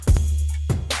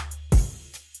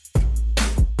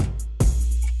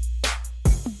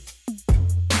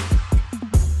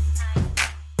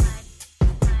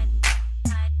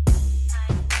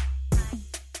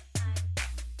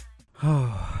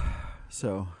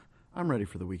I'm ready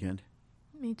for the weekend.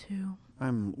 Me too.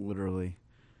 I'm literally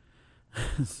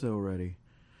so ready.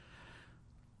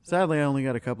 Sadly, I only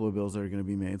got a couple of bills that are going to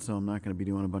be made, so I'm not going to be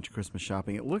doing a bunch of Christmas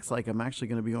shopping. It looks like I'm actually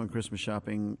going to be going Christmas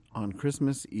shopping on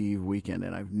Christmas Eve weekend,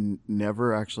 and I've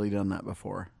never actually done that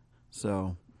before.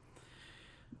 So,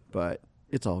 but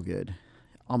it's all good.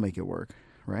 I'll make it work,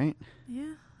 right?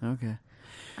 Yeah. Okay.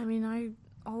 I mean,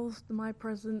 all of my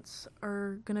presents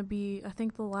are going to be, I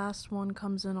think the last one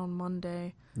comes in on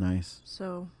Monday. Nice.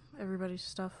 So everybody's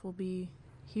stuff will be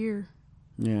here.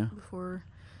 Yeah. Before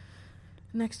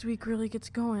next week really gets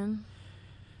going.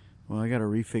 Well, I got to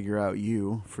refigure out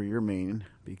you for your main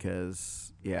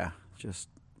because, yeah, just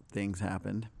things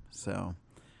happened. So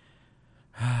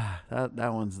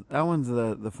that one's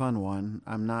the fun one.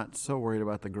 I'm not so worried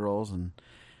about the girls, and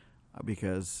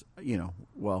because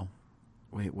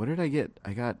wait, what did I get?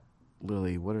 I got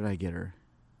Lily. What did I get her?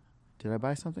 Did I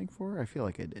buy something for her? I feel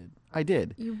like I did. I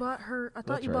did. You bought her. I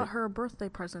thought you bought her a birthday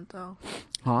present though.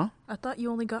 Huh? I thought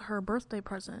you only got her a birthday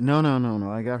present. No.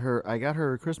 I got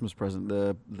her a Christmas present.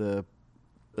 The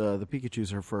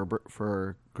Pikachu's are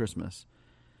for Christmas.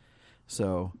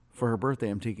 So for her birthday,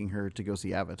 I'm taking her to go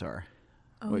see Avatar.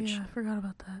 Oh yeah, I forgot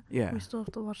about that. Yeah. We still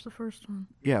have to watch the first one.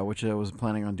 Yeah, which I was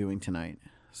planning on doing tonight.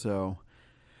 So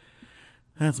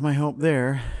that's my hope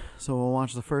there. So we'll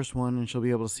watch the first one, and she'll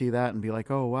be able to see that and be like,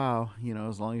 "Oh wow,"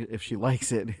 as long as if she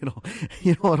likes it,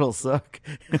 it'll suck.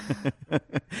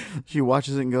 She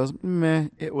watches it and goes, "Meh,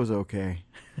 it was okay."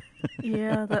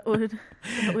 Yeah, that would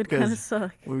kind of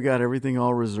suck. We've got everything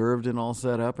all reserved and all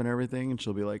set up and everything, and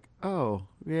she'll be like, "Oh,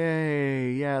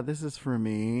 yay, yeah, this is for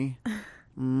me."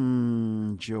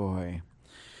 Joy.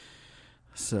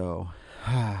 So,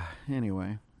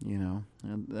 anyway,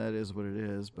 and that is what it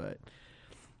is, but.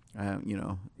 And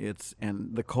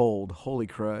the cold, holy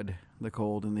crud, the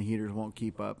cold and the heaters won't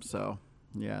keep up. So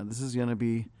yeah, this is going to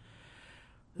be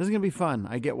fun.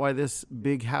 I get why this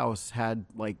big house had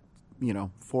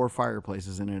 4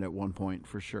 fireplaces in it at one point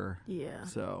for sure. Yeah.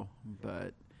 So,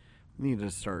 but we need to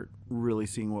start really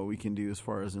seeing what we can do as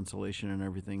far as insulation and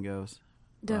everything goes.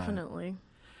 Definitely.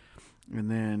 And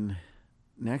then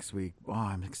next week,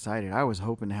 I'm excited. I was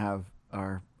hoping to have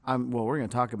we're going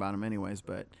to talk about him anyways,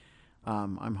 but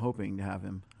I'm hoping to have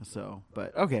him. So,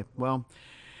 but okay. Well,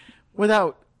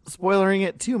 without spoiling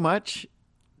it too much,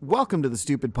 welcome to the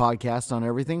Stupid Podcast on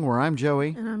Everything, where I'm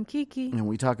Joey. And I'm Kiki. And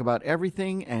we talk about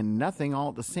everything and nothing all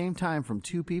at the same time from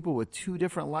two people with two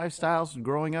different lifestyles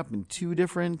growing up in two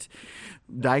different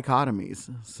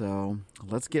dichotomies. So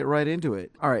let's get right into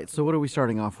it. All right. So what are we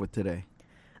starting off with today?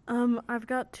 I've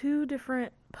got 2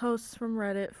 different posts from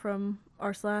Reddit from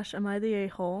r/Am I the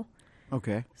A-hole.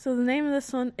 Okay. So the name of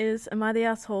this one is, "Am I the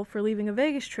asshole for leaving a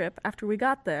Vegas trip after we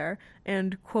got there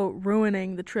and, quote,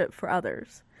 ruining the trip for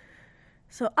others?"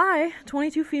 So I,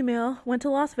 22 female, went to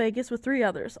Las Vegas with 3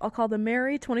 others. I'll call them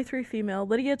Mary, 23 female,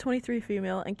 Lydia, 23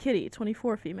 female, and Kitty,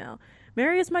 24 female.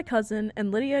 Mary is my cousin,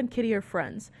 and Lydia and Kitty are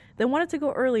friends. They wanted to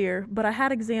go earlier, but I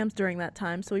had exams during that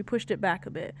time, so we pushed it back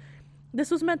a bit. This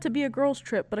was meant to be a girls'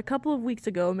 trip, but a couple of weeks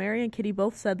ago, Mary and Kitty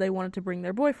both said they wanted to bring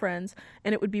their boyfriends,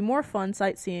 and it would be more fun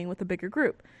sightseeing with a bigger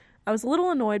group. I was a little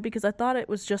annoyed because I thought it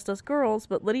was just us girls,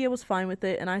 but Lydia was fine with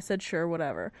it, and I said sure,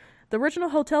 whatever. The original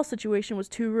hotel situation was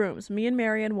 2 rooms, me and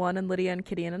Mary in one and Lydia and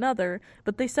Kitty in another,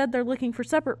 but they said they're looking for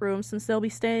separate rooms since they'll be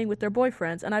staying with their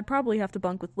boyfriends, and I'd probably have to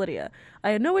bunk with Lydia.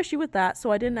 I had no issue with that,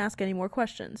 so I didn't ask any more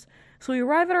questions. So we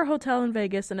arrive at our hotel in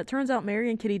Vegas, and it turns out Mary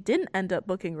and Kitty didn't end up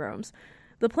booking rooms.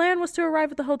 The plan was to arrive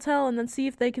at the hotel and then see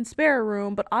if they can spare a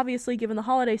room, but obviously given the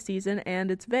holiday season and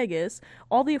it's Vegas,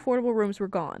 all the affordable rooms were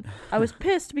gone. I was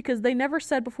pissed because they never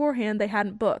said beforehand they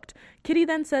hadn't booked. Kitty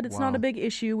then said it's not a big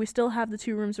issue, we still have the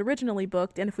 2 rooms originally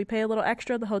booked, and if we pay a little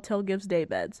extra, the hotel gives day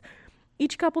beds.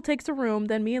 Each couple takes a room,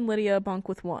 then me and Lydia bunk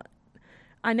with one.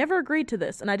 I never agreed to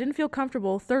this, and I didn't feel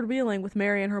comfortable third-wheeling with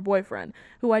Mary and her boyfriend,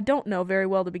 who I don't know very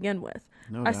well to begin with.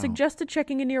 I suggested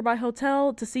checking a nearby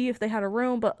hotel to see if they had a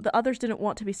room, but the others didn't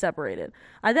want to be separated.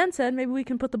 I then said maybe we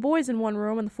can put the boys in one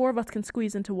room and the 4 of us can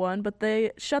squeeze into one, but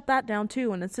they shut that down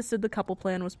too and insisted the couple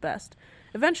plan was best.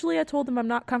 Eventually, I told them I'm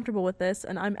not comfortable with this,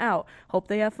 and I'm out. Hope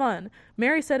they have fun.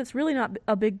 Mary said it's really not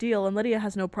a big deal, and Lydia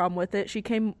has no problem with it. She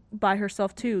came by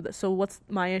herself, too, so what's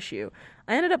my issue?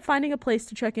 I ended up finding a place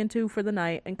to check into for the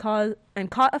night and caught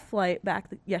a flight back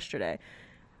yesterday.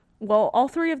 Well, all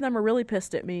 3 of them are really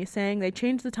pissed at me, saying they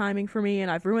changed the timing for me,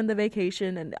 and I've ruined the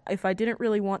vacation, and if I didn't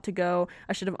really want to go,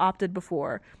 I should have opted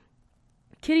before.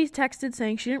 Kitty texted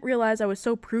saying she didn't realize I was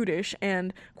so prudish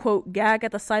and, quote, gag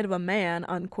at the sight of a man,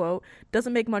 unquote,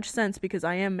 doesn't make much sense because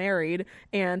I am married,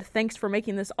 and thanks for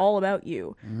making this all about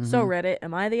you. Mm-hmm. So, Reddit,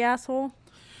 am I the asshole?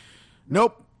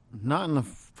 Nope. Not in the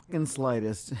fucking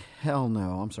slightest. Hell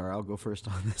no. I'm sorry. I'll go first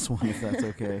on this one if that's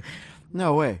okay.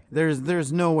 No way.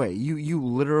 There's no way. You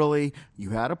literally, you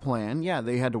had a plan. Yeah,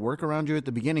 they had to work around you at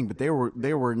the beginning, but they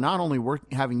were not only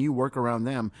having you work around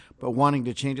them, but wanting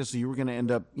to change it so you were going to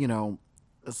end up,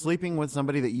 sleeping with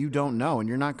somebody that you don't know and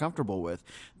you're not comfortable with.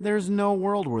 There's no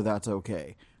world where that's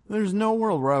okay. There's no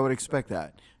world where I would expect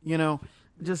that.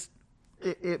 Just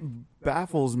it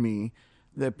baffles me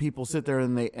that people sit there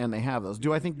and they have those.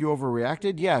 Do I think you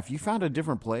overreacted? Yeah, if you found a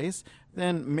different place,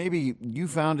 then maybe you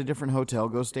found a different hotel,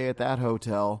 go stay at that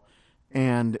hotel,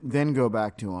 and then go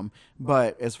back to them.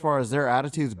 But as far as their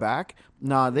attitudes back,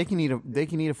 nah, they can eat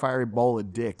a fiery bowl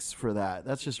of dicks for that.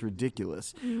 That's just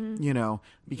ridiculous,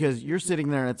 because you're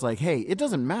sitting there and it's like, hey, it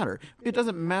doesn't matter. It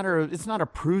doesn't matter. It's not a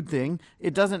prude thing.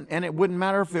 It doesn't, and it wouldn't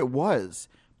matter if it was.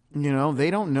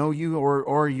 They don't know you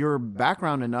or your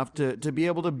background enough to be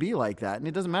able to be like that. And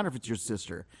it doesn't matter if it's your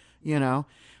sister,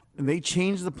 They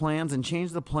change the plans and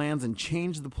change the plans and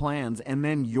change the plans, and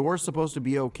then you're supposed to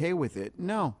be okay with it.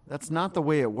 No, that's not the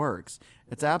way it works.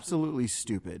 It's absolutely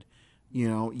stupid.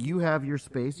 You have your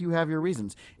space. You have your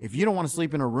reasons. If you don't want to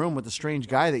sleep in a room with a strange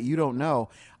guy that you don't know,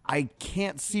 I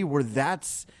can't see where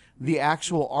that's the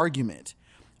actual argument.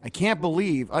 I can't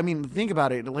believe, think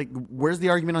about it. Like, where's the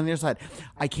argument on the other side?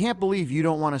 I can't believe you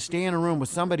don't want to stay in a room with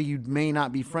somebody you may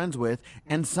not be friends with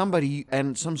and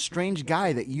some strange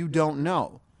guy that you don't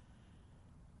know.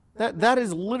 That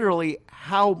is literally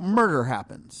how murder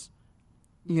happens.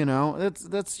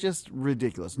 That's just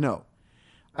ridiculous. No,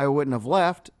 I wouldn't have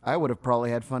left. I would have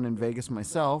probably had fun in Vegas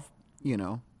myself,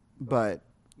 but,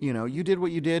 you did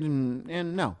what you did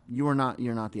and no, you're not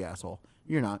the asshole.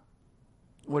 You're not.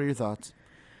 What are your thoughts?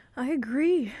 I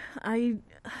agree. I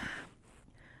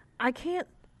can't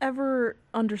ever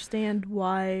understand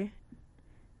why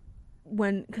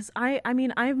because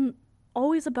I'm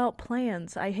always about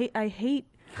plans. I hate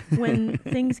when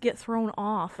things get thrown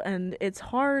off, and it's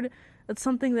hard. That's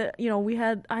something that,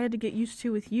 I had to get used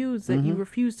to with you, is that you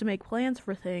refuse to make plans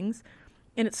for things,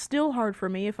 and it's still hard for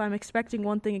me if I'm expecting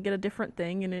one thing and get a different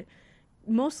thing, and it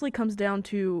mostly comes down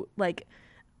to, like,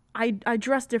 I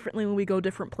dress differently when we go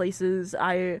different places.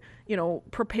 I,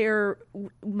 prepare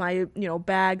my,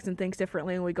 bags and things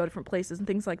differently when we go different places and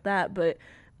things like that. But,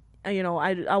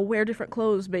 I'll wear different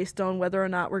clothes based on whether or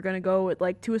not we're going to go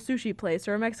to a sushi place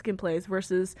or a Mexican place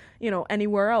versus,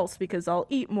 anywhere else, because I'll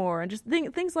eat more and just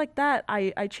things like that.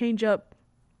 I change up.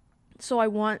 So I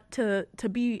want to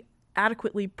be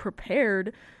adequately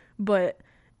prepared, but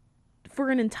for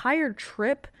an entire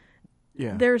trip,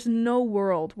 yeah, there's no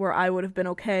world where I would have been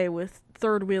okay with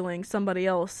third wheeling somebody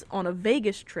else on a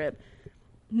Vegas trip,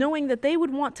 knowing that they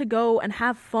would want to go and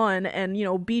have fun and,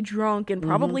 be drunk and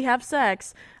probably have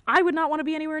sex. I would not want to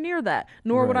be anywhere near that,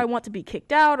 nor would I want to be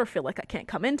kicked out or feel like I can't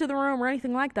come into the room or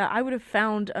anything like that. I would have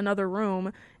found another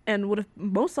room and would have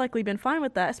most likely been fine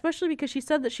with that, especially because she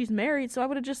said that she's married. So I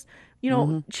would have just,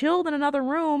 chilled in another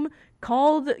room,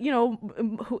 called,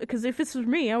 because if this was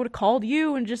me, I would have called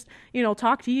you and just,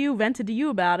 talked to you, vented to you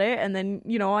about it. And then,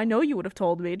 I know you would have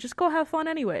told me, just go have fun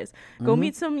anyways. Go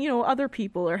meet some, other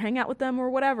people or hang out with them or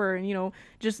whatever. And,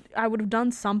 just, I would have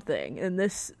done something. And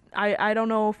this, I don't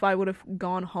know if I would have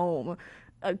gone home.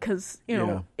 Because,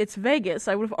 it's Vegas.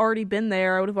 I would have already been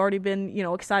there. I would have already been,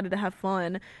 excited to have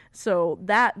fun. So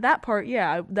that part,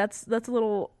 yeah, that's a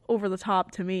little over the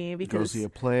top to me. Because go see a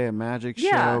play, a magic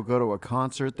show, go to a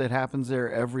concert that happens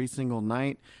there every single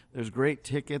night. There's great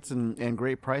tickets and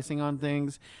great pricing on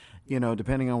things.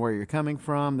 Depending on where you're coming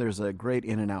from, there's a great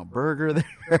In-N-Out burger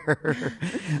there.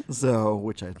 So,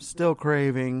 which I'm still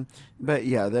craving. But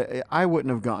yeah, I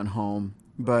wouldn't have gone home.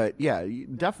 But yeah,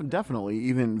 definitely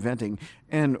even venting.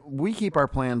 And we keep our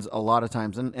plans a lot of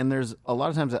times. And there's a lot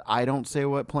of times that I don't say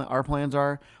what our plans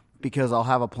are, because I'll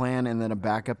have a plan and then a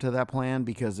backup to that plan,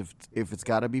 because if it's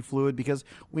got to be fluid, because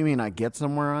we may not get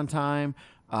somewhere on time.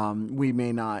 We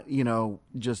may not,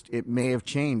 it may have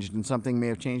changed and something may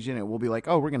have changed in it. We'll be like,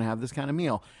 oh, we're going to have this kind of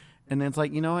meal. And then it's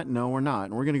like, you know what? No, we're not.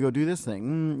 And we're going to go do this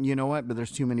thing. You know what? But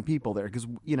there's too many people there. Because,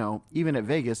 even at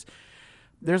Vegas,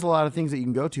 there's a lot of things that you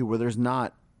can go to where there's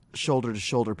not shoulder to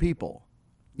shoulder people,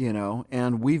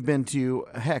 and we've been to,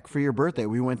 heck, for your birthday,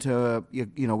 we went to,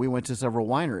 we went to several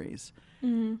wineries,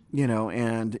 and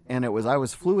I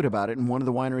was fluid about it. And one of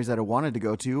the wineries that I wanted to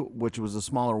go to, which was a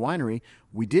smaller winery,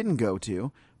 we didn't go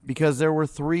to because there were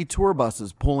 3 tour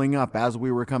buses pulling up as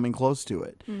we were coming close to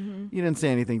it. You didn't say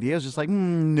anything to you. It was just like,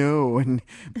 no. And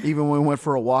even when we went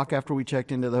for a walk after we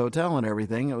checked into the hotel and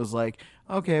everything, it was like,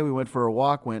 okay, we went for a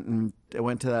walk, went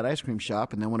to that ice cream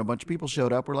shop. And then when a bunch of people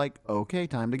showed up, we're like, okay,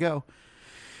 time to go.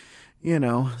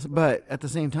 But at the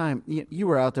same time, you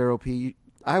were out there, OP.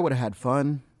 I would have had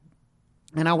fun.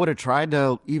 And I would have tried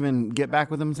to even get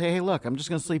back with him and say, hey, look, I'm just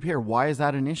going to sleep here. Why is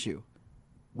that an issue?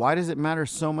 Why does it matter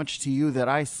so much to you that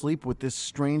I sleep with this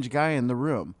strange guy in the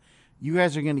room? You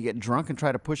guys are going to get drunk and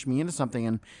try to push me into something,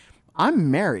 and I'm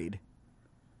married.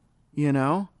 You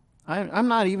know, I'm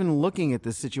not even looking at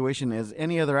this situation as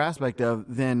any other aspect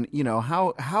of than, you know,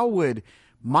 how would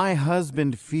my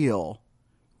husband feel?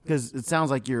 Because it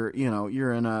sounds like you're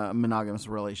in a monogamous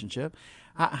relationship.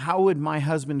 How would my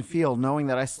husband feel knowing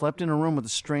that I slept in a room with a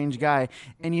strange guy?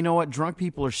 And you know what? Drunk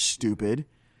people are stupid.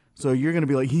 So you're going to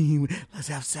be like, let's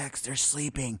have sex. They're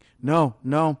sleeping. No,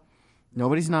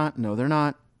 nobody's not. No, they're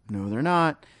not. No, they're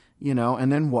not. You know,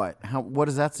 and then what? What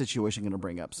is that situation going to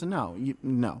bring up? So no.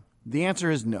 The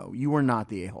answer is no. You are not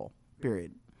the a-hole.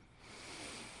 Period.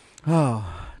 Oh,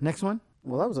 next one.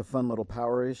 Well, that was a fun little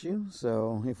power issue.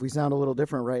 So if we sound a little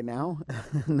different right now,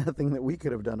 nothing that we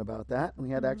could have done about that. We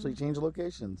had to actually change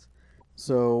locations.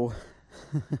 So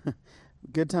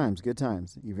good times.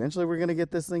 Eventually we're going to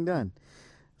get this thing done.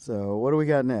 So what do we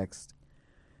got next?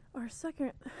 Our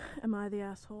second Am I the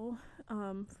Asshole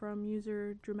from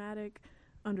user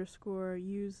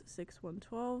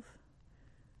dramatic_use6112.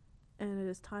 And it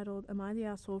is titled, Am I the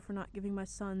Asshole for Not Giving My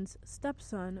Son's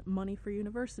Stepson Money for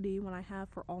University When I Have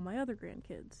for All My Other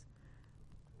Grandkids?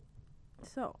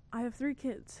 So, I have 3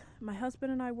 kids. My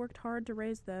husband and I worked hard to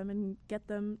raise them and get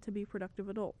them to be productive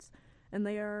adults. And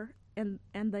they are. I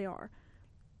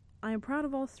am proud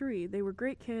of all 3. They were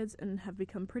great kids and have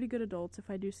become pretty good adults,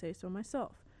 if I do say so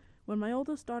myself. When my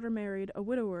oldest daughter married a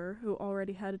widower who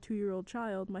already had a 2-year-old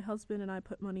child, my husband and I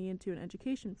put money into an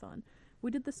education fund. We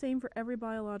did the same for every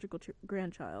biological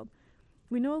grandchild.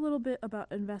 We know a little bit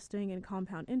about investing in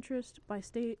compound interest. By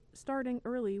starting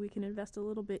early, we can invest a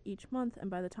little bit each month,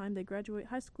 and by the time they graduate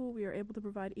high school, we are able to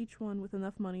provide each one with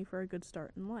enough money for a good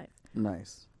start in life.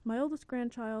 Nice. My oldest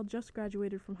grandchild just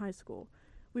graduated from high school.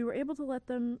 We were able to let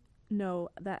them know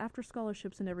that after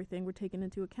scholarships and everything were taken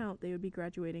into account, they would be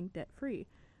graduating debt-free.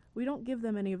 We don't give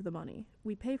them any of the money.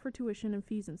 We pay for tuition and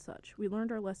fees and such. We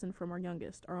learned our lesson from our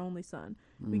youngest, our only son.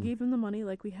 We gave him the money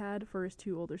like we had for his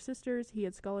 2 older sisters. He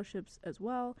had scholarships as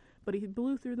well, but he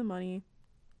blew through the money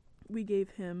we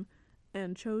gave him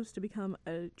and chose to become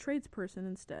a tradesperson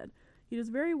instead. He does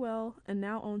very well and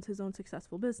now owns his own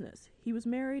successful business. He was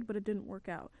married, but it didn't work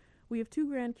out. We have 2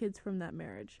 grandkids from that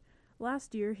marriage.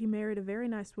 Last year, he married a very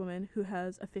nice woman who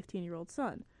has a 15-year-old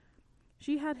son.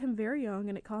 She had him very young,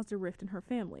 and it caused a rift in her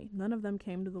family. None of them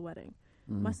came to the wedding.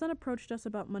 My son approached us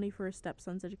about money for his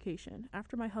stepson's education.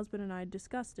 After my husband and I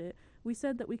discussed it, we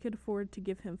said that we could afford to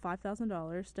give him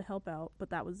 $5,000 to help out, but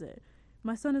that was it.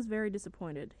 My son is very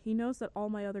disappointed. He knows that all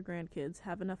my other grandkids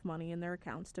have enough money in their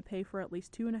accounts to pay for at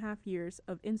least 2.5 years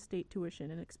of in-state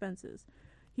tuition and expenses.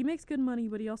 He makes good money,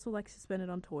 but he also likes to spend it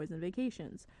on toys and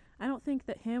vacations. I don't think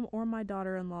that him or my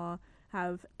daughter-in-law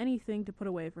have anything to put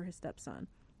away for his stepson.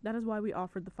 That is why we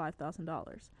offered the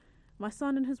 $5,000. My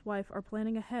son and his wife are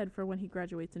planning ahead for when he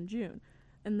graduates in June,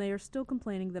 and they are still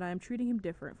complaining that I am treating him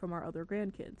different from our other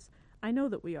grandkids. I know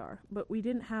that we are, but we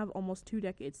didn't have almost 2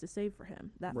 decades to save for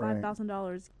him. That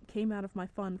 $5,000 came out of my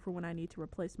fund for when I need to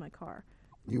replace my car.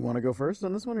 Do you want to go first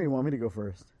on this one, or you want me to go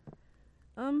first?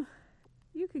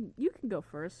 You can go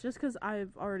first, just because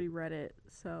I've already read it,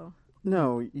 so...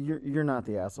 No, you're not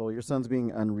the asshole. Your son's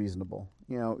being unreasonable.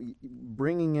 You know,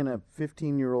 bringing in a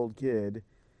 15-year-old kid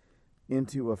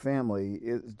into a family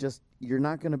is just, you're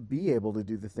not going to be able to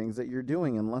do the things that you're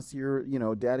doing unless you're,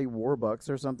 Daddy Warbucks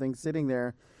or something sitting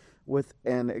there with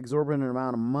an exorbitant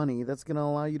amount of money that's going to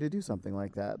allow you to do something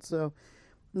like that. So,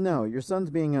 no, your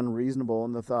son's being unreasonable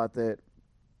in the thought that,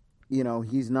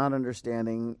 he's not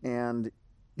understanding, and,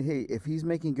 hey, if he's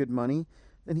making good money,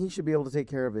 then he should be able to take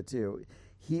care of it too.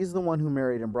 He's the one who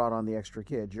married and brought on the extra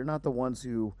kid. You're not the ones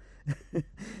who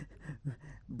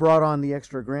brought on the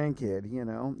extra grandkid,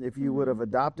 If you would have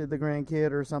adopted the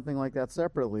grandkid or something like that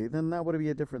separately, then that would be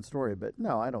a different story. But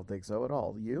no, I don't think so at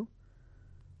all. You?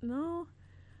 No,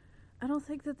 I don't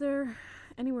think that they're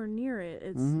anywhere near it.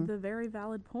 It's the very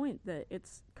valid point that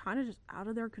it's kind of just out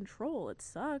of their control. It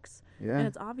sucks. Yeah. And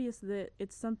it's obvious that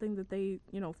it's something that they,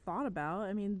 thought about.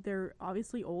 I mean, they're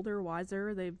obviously older,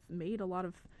 wiser. They've made a lot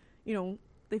of,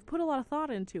 they've put a lot of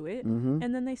thought into it,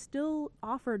 and then they still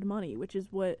offered money, which is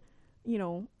what,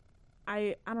 I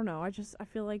don't know. I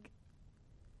feel like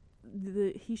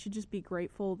he should just be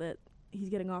grateful that he's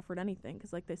getting offered anything,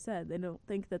 because like they said, they don't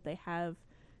think that they have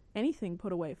anything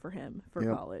put away for him for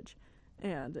college,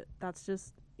 and that's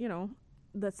just,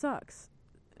 that sucks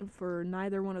for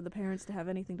neither one of the parents to have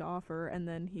anything to offer, and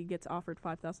then he gets offered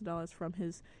 $5,000 from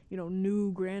his,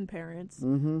 new grandparents.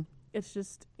 It's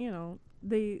just,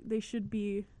 they should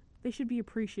be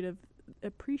appreciative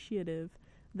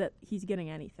that he's getting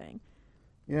anything.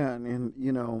 Yeah, and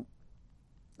you know,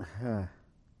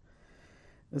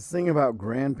 this thing about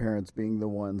grandparents being the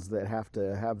ones that have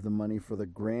to have the money for the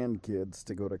grandkids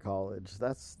to go to college.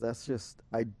 That's just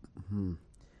I'm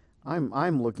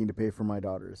looking to pay for my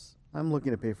daughters. I'm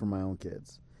looking to pay for my own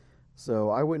kids. So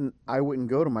I wouldn't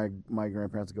go to my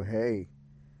grandparents and go, "Hey,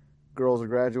 girls are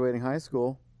graduating high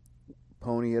school,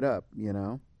 pony it up," you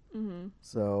know? Mm-hmm.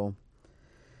 So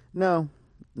no,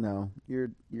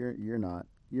 you're not.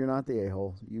 You're not the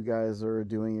a-hole. You guys are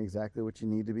doing exactly what you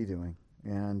need to be doing.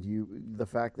 And the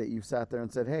fact that you've sat there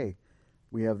and said, "Hey,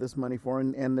 we have this money for,"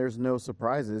 and there's no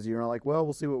surprises. You're not like, "Well,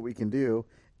 we'll see what we can do,"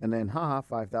 and then,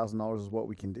 $5,000 is what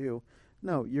we can do.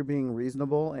 No, you're being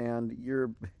reasonable, and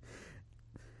your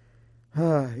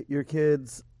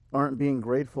kids aren't being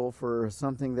grateful for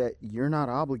something that you're not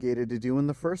obligated to do in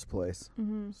the first place.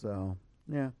 Mm-hmm. So,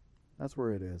 yeah, that's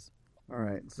where it is. All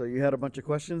right, so you had a bunch of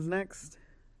questions next?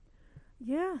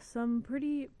 Yeah, some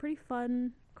pretty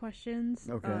fun questions.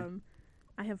 Okay.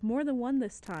 I have more than one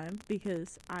this time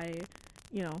because I,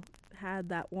 had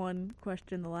that one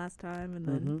question the last time and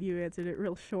then you answered it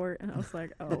real short and I was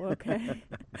like, oh, okay.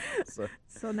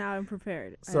 So now I'm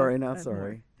prepared. Sorry, not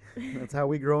sorry. That's how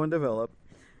we grow and develop.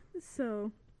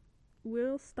 So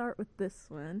we'll start with this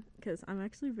one because I'm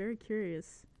actually very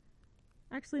curious.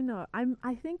 Actually, no,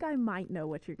 I think I might know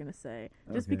what you're gonna say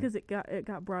just because it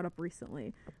got brought up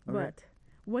recently. Okay. But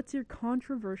what's your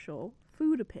controversial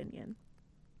food opinion?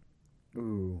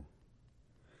 Ooh.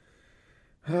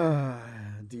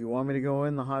 Do you want me to go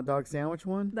in the hot dog sandwich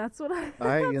one? That's what I.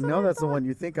 That's the one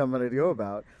you think I'm gonna go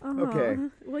about. Uh-huh. Okay.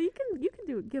 Well, you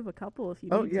can give a couple if you.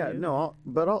 Oh need yeah, to. no,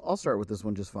 I'll start with this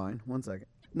one just fine. 1 second.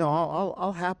 No,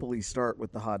 I'll happily start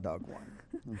with the hot dog one.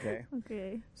 Okay.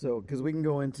 Okay. So, because we can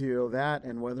go into that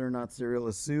and whether or not cereal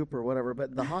is soup or whatever,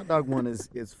 but the hot dog one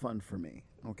is fun for me.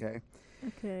 Okay.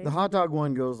 Okay. The hot dog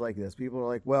one goes like this. People are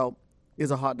like, well,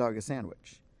 is a hot dog a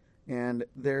sandwich? And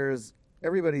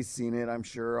everybody's seen it, I'm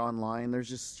sure, online. There's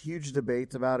just huge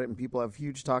debates about it, and people have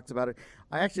huge talks about it.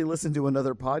 I actually listened to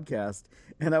another podcast,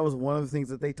 and that was one of the things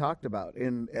that they talked about.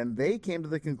 And they came to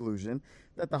the conclusion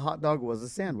that the hot dog was a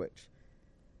sandwich.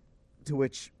 To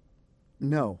which,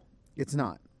 no, it's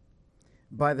not.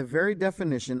 By the very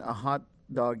definition, a hot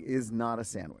dog is not a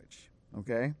sandwich,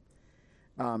 okay?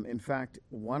 In fact,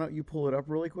 why don't you pull it up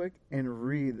really quick and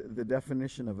read the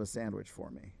definition of a sandwich for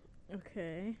me?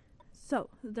 Okay. So,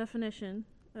 the definition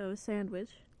of a sandwich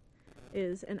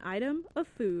is an item of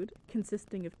food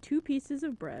consisting of 2 pieces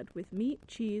of bread with meat,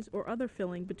 cheese, or other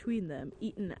filling between them,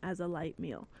 eaten as a light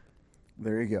meal.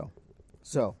 There you go.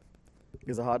 So,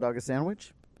 is a hot dog a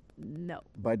sandwich? No.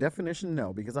 By definition,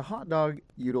 no, because a hot dog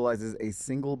utilizes a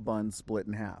single bun split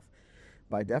in half.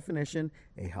 By definition,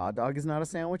 a hot dog is not a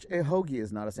sandwich. A hoagie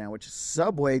is not a sandwich.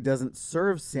 Subway doesn't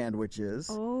serve sandwiches.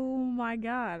 Oh my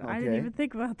God. I didn't even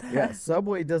think about that. Yeah,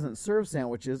 Subway doesn't serve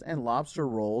sandwiches, and lobster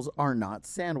rolls are not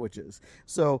sandwiches.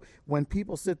 So when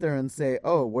people sit there and say,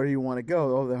 oh, where do you want to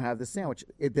go? Oh, they'll have the sandwich.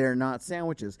 They're not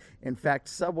sandwiches. In fact,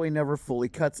 Subway never fully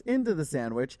cuts into the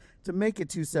sandwich to make it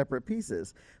 2 separate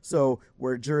pieces. So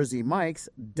where Jersey Mike's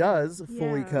does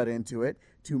fully cut into it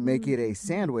to make it a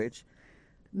sandwich,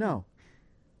 no.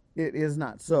 It is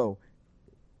not. So,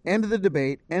 end of the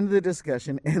debate, end of the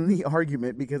discussion, end the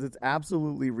argument, because it's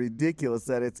absolutely ridiculous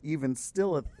that it's even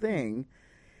still a thing.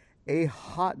 A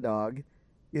hot dog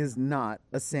is not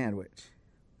a sandwich.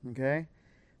 Okay?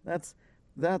 That's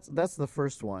the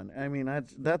first one. I mean,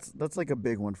 that's like a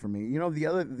big one for me. You know,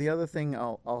 the other thing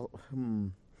I'll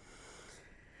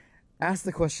ask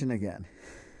the question again.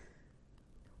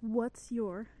 What's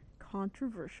your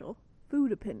controversial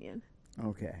food opinion?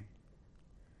 Okay.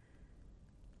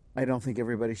 I don't think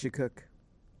everybody should cook.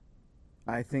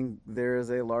 I think there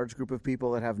is a large group of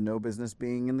people that have no business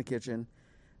being in the kitchen,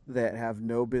 that have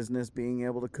no business being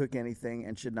able to cook anything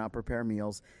and should not prepare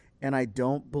meals. And I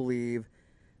don't believe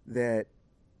that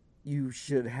you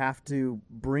should have to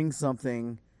bring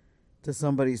something to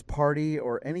somebody's party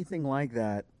or anything like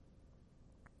that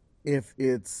if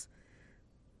it's,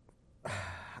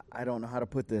 I don't know how to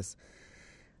put this,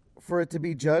 for it to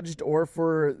be judged or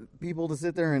for people to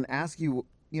sit there and ask you,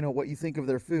 what you think of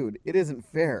their food. It isn't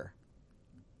fair.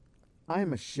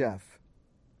 I'm a chef.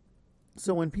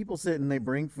 So when people sit and they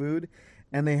bring food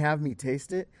and they have me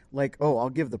taste it, like, I'll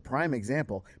give the prime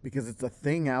example because it's a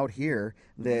thing out here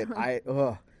that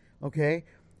okay?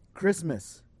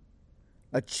 Christmas,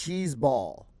 a cheese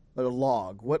ball, a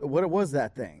log. What was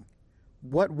that thing?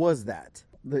 What was that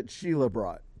Sheila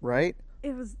brought, right?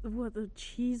 It was, a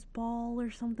cheese ball or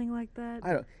something like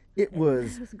that? It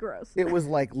was It's gross. it was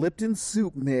like Lipton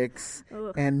soup mix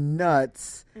Ugh. and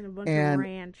nuts And a bunch of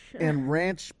ranch. and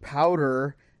ranch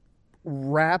powder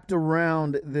wrapped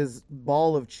around this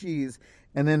ball of cheese.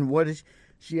 And then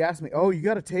she asked me, "Oh, you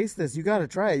got to taste this. You got to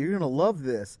try it. You're going to love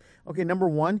this." Okay, number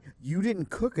one, you didn't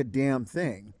cook a damn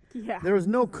thing. Yeah. There was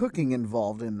no cooking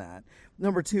involved in that.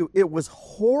 Number two, it was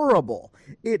horrible.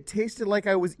 It tasted like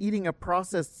I was eating a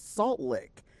processed salt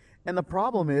lick. And the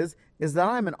problem is that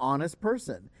I'm an honest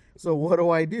person. So what do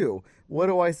I do? What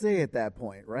do I say at that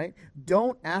point, right?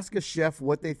 Don't ask a chef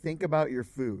what they think about your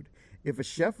food. If a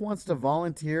chef wants to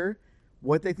volunteer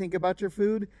what they think about your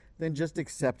food, then just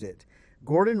accept it.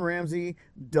 Gordon Ramsay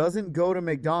doesn't go to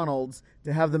McDonald's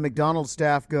to have the McDonald's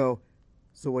staff go,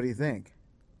 "So what do you think?"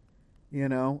 You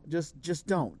know, just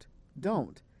don't.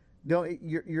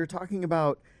 You're talking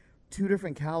about two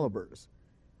different calibers.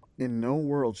 In no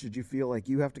world should you feel like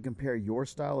you have to compare your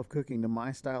style of cooking to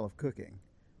my style of cooking,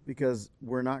 because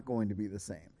we're not going to be the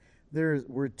same.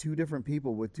 We're two different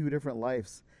people with two different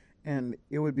lives, and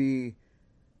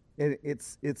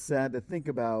it's sad to think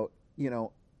about. You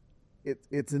know,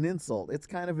 it's an insult. It's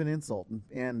kind of an insult,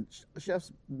 and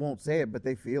chefs won't say it, but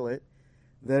they feel it.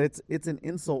 That it's an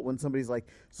insult when somebody's like,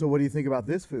 "So what do you think about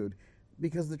this food?"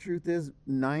 Because the truth is,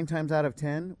 9 times out of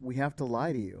 10, we have to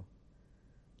lie to you.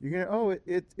 You're gonna,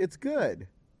 it's good,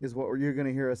 is what you're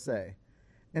gonna hear us say,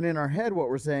 and in our head, what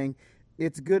we're saying,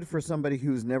 it's good for somebody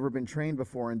who's never been trained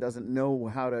before and doesn't know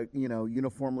how to,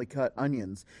 uniformly cut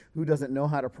onions, who doesn't know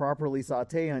how to properly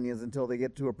saute onions until they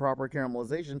get to a proper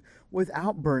caramelization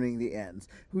without burning the ends,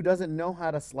 who doesn't know how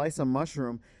to slice a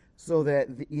mushroom so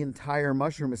that the entire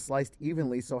mushroom is sliced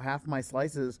evenly, so half my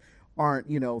slices aren't,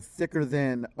 thicker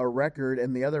than a record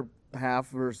and the other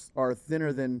half are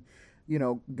thinner than,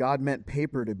 God meant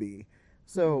paper to be.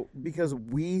 So, because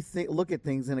we look at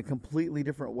things in a completely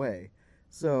different way.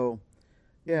 So,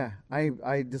 yeah,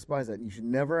 I despise that. You should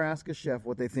never ask a chef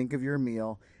what they think of your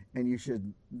meal, and you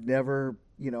should never,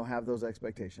 have those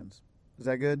expectations. Is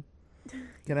that good?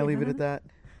 Can I leave it at that?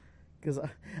 Because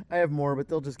I have more, but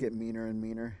they'll just get meaner and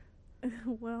meaner.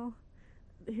 Well,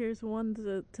 here's one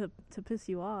to piss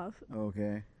you off.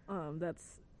 Okay.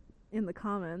 That's in the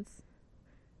comments.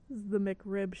 The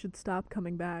McRib should stop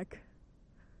coming back.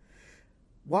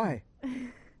 Why?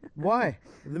 Why?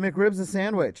 The McRib's a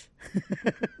sandwich.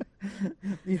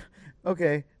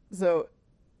 Okay, so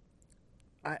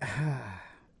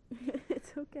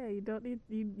It's okay. You don't need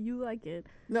you like it.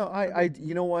 No, I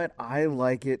you know what? I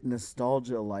like it.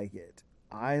 Nostalgia like it.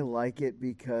 I like it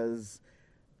because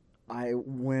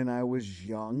when I was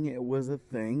young, it was a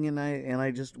thing, and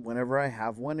I just, whenever I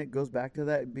have one, it goes back to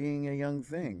that being a young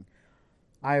thing.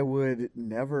 I would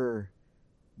never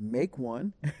make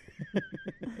one.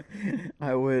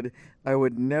 I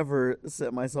would never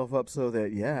set myself up so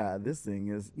that, yeah, this thing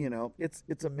is,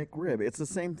 it's a McRib. It's the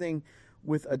same thing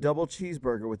with a double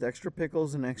cheeseburger with extra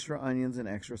pickles and extra onions and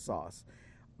extra sauce.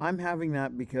 I'm having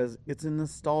that because it's a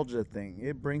nostalgia thing.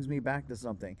 It brings me back to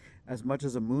something, as much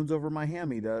as a moons over my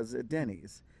hammy does at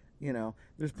Denny's.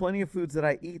 There's plenty of foods that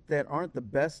I eat that aren't the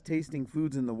best tasting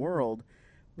foods in the world,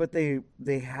 but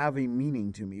they have a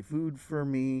meaning to me. Food for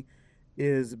me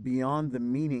is beyond the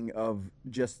meaning of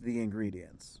just the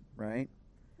ingredients, right?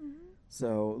 Mm-hmm.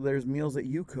 So there's meals that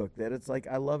you cook that it's like,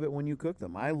 I love it when you cook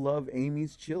them. I love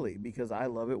Amy's chili because I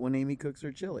love it when Amy cooks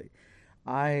her chili.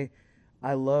 I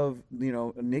love,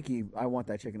 Nikki, I want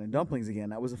that chicken and dumplings again.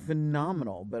 That was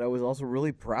phenomenal, but I was also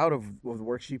really proud of the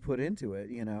work she put into it,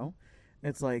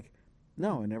 It's like,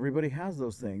 no, and everybody has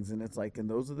those things, and it's like, and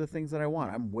those are the things that I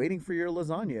want. I'm waiting for your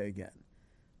lasagna again.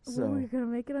 So you're going to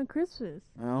make it on Christmas.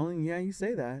 Well, yeah, you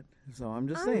say that. So I'm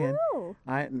just saying. Know.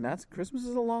 And that's, Christmas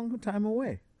is a long time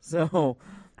away. So,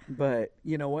 but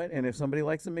you know what? And if somebody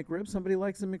likes a McRib, somebody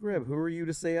likes a McRib. Who are you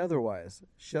to say otherwise?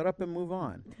 Shut up and move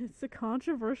on. It's a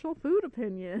controversial food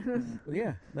opinion.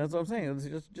 Yeah, that's what I'm saying.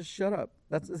 It's just shut up.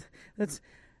 That's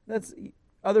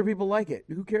other people like it.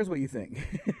 Who cares what you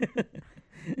think?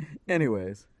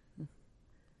 Anyways.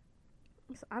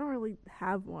 I don't really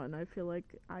have one. I feel like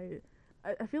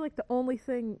I feel like the only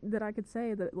thing that I could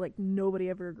say that like nobody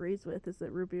ever agrees with is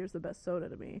that root beer is the best soda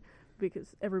to me,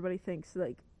 because everybody thinks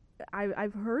like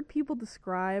I've heard people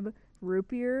describe root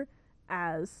beer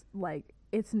as like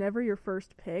it's never your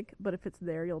first pick, but if it's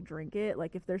there you'll drink it.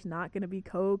 Like if there's not going to be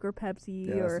Coke or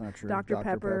Pepsi or Dr.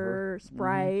 Pepper or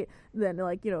Sprite, then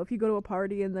like, if you go to a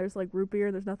party and there's like root beer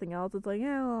and there's nothing else, it's like,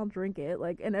 yeah, I'll drink it.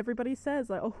 Like, and everybody says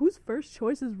like, oh, whose first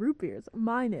choice is root beers?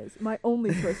 Mine is. My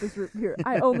only choice is root beer.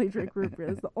 I only drink root beer.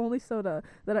 It's the only soda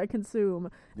that I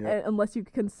consume, unless you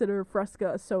consider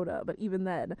Fresca a soda. But even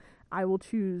then, I will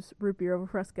choose root beer over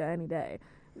Fresca any day.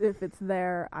 If it's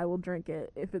there, I will drink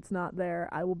it. If it's not there,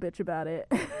 I will bitch about it.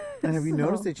 And have you So-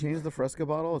 noticed they changed the Fresca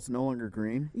bottle? It's no longer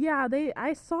green. Yeah,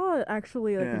 I saw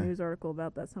actually like Yeah. a news article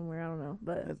about that somewhere. I don't know,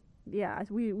 but That's- yeah,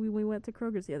 we went to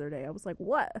Kroger's the other day. I was like,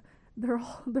 what? They're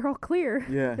all clear.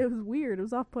 Yeah. It was weird. It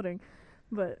was off-putting,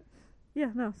 but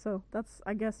yeah, no. So that's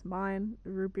I guess mine.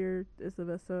 Root beer is the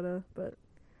best soda, but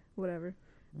whatever.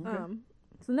 Okay.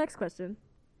 So next question.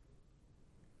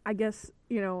 I guess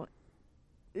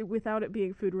without it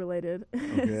being food related,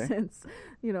 Okay. since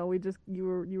we just you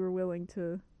were willing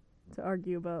to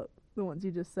argue about the ones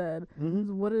you just said. Mhm.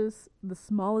 is What is the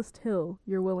smallest hill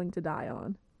you're willing to die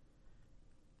on?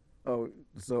 Oh,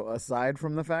 so aside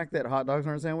from the fact that hot dogs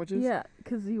aren't sandwiches? Yeah,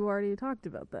 because you already talked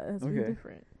about that. It has to be Okay.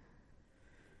 different.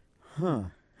 Huh.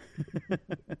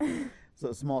 So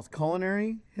the smallest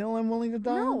culinary hill I'm willing to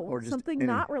die on? No, Or just something any?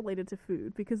 not related to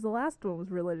food, because the last one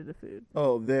was related to food.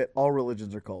 Oh, that all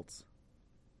religions are cults.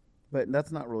 But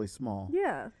that's not really small.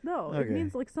 Yeah, no, it Okay.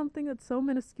 means like something that's so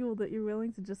minuscule that you're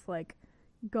willing to just like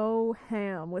go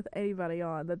ham with anybody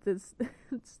on. That this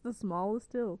it's the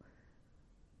smallest hill.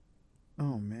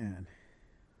 Oh, man.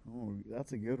 Oh,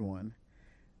 that's a good one.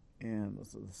 And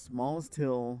so the smallest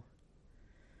hill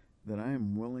that I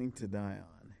am willing to die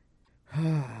on.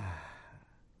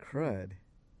 Crud.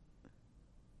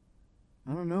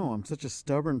 I don't know. I'm such a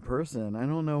stubborn person. I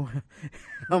don't know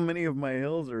how many of my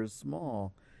hills are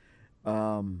small.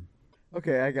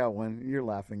 Okay, I got one. You're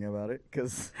laughing about it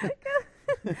because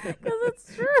Because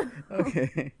it's true.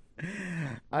 okay.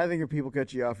 I think if people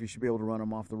cut you off, you should be able to run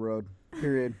them off the road.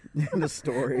 Period. End of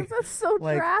story. That's so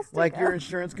drastic. Like your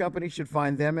insurance company should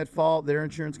find them at fault. Their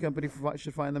insurance company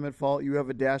should find them at fault. You have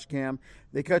a dash cam.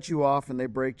 They cut you off and they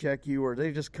brake check you, or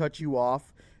they just cut you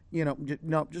off.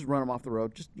 Just run them off the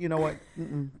road. Just, you know what?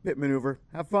 Pit maneuver.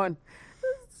 Have fun.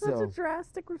 Such a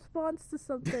drastic response to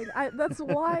something. That's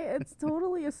why it's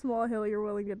totally a small hill you're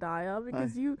willing to die on,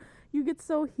 because you get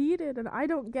so heated, and I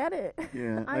don't get it.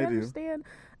 Yeah, I do. understand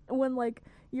when like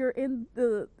you're in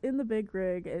the big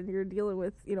rig and you're dealing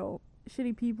with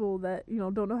shitty people that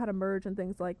don't know how to merge and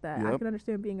things like that. I Yep. can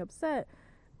understand being upset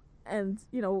and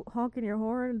honking your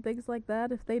horn and things like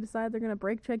that. If they decide they're gonna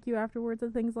brake check you afterwards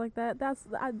and things like that, at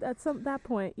that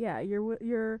point, yeah, you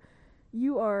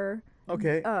are.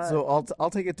 Okay, so I'll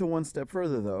take it to one step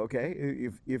further though. Okay,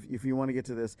 if you want to get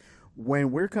to this,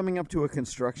 when we're coming up to a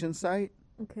construction site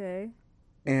Okay.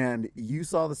 and you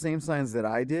saw the same signs that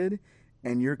I did,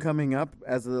 and you're coming up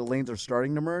as the lanes are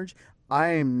starting to merge, I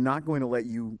am not going to let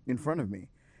you in front of me.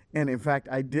 And in fact,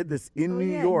 I did this in New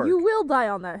York. You will die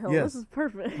on that hill. Yes. This is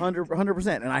perfect. 100%.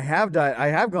 And I have died. I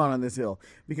have gone on this hill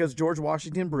because George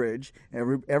Washington Bridge,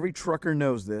 every trucker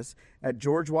knows this, at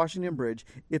George Washington Bridge,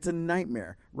 it's a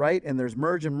nightmare, right? And there's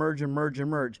merge and merge and merge and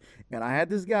merge. And I had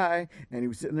this guy, and he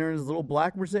was sitting there in his little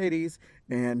black Mercedes,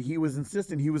 and he was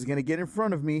insistent he was going to get in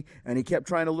front of me, and he kept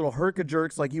trying to little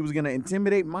herka-jerks like he was going to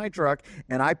intimidate my truck,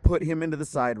 and I put him into the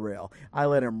side rail. I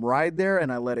let him ride there,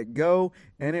 and I let it go,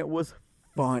 and it was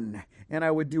fun. And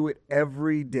I would do it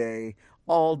every day,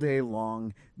 all day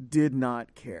long, did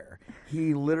not care.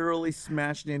 He literally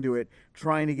smashed into it,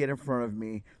 trying to get in front of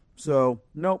me. So,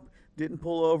 nope, didn't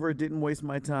pull over, didn't waste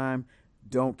my time,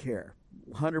 don't care.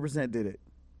 100% did it.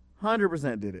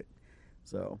 100% did it.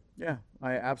 So, yeah,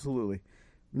 I absolutely.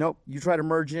 Nope, you try to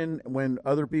merge in when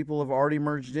other people have already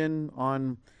merged in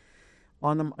on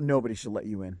them, nobody should let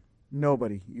you in.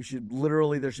 Nobody. You should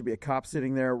literally, there should be a cop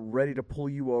sitting there ready to pull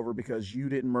you over because you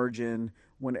didn't merge in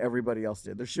when everybody else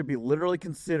did. There should be literally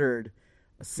considered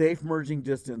a safe merging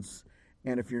distance.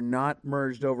 And if you're not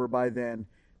merged over by then,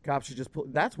 cops should just pull.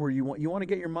 That's where you want to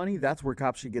get your money. That's where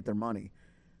cops should get their money.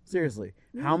 Seriously.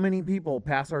 How many people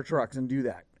pass our trucks and do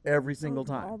that every single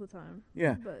time? All the time.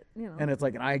 Yeah. But, And it's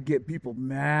like, and I get people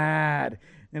mad.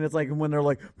 And it's like when they're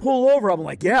like, pull over, I'm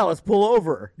like, yeah, let's pull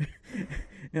over.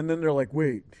 And then they're like,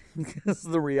 wait, because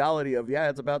the reality of, yeah,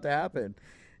 it's about to happen.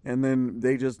 And then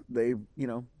they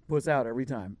puss out every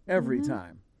time. Every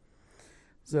time.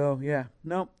 So, yeah,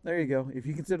 no, there you go. If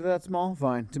you consider that small,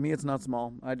 fine. To me, it's not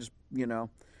small. I just,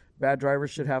 bad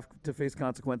drivers should have to face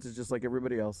consequences just like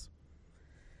everybody else.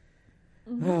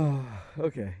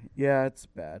 Okay. Yeah, it's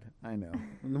bad. I know.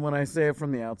 And when I say it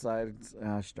from the outside,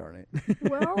 it's, darn it.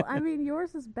 well, I mean,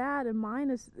 yours is bad, and mine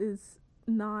is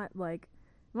not like,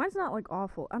 mine's not like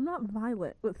awful. I'm not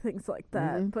violent with things like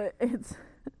that, but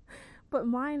but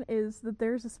mine is that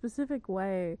there's a specific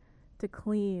way to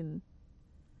clean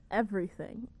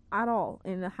everything at all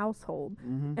in a household,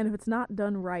 and if it's not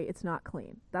done right, it's not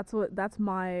clean. That's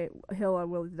my hill I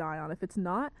will die on. If it's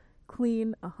not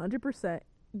clean 100%,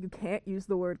 you can't use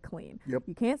the word clean. Yep.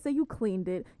 You can't say you cleaned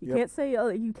it. You can't say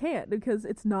you can't, because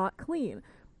it's not clean.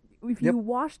 if you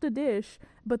washed a dish,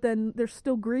 but then there's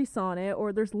still grease on it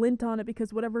or there's lint on it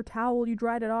because whatever towel you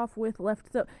dried it off with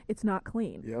left it, it's not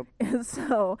clean. Yep. And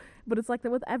so, but it's like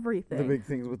that with everything. The big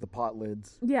things with the pot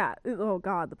lids. Yeah. Oh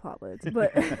God, the pot lids.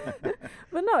 But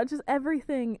but no, it's just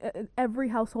everything. Every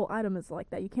household item is like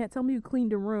that. You can't tell me you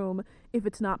cleaned a room if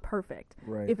it's not perfect.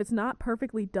 Right. If it's not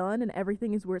perfectly done and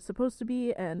everything is where it's supposed to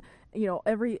be, and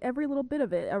every little bit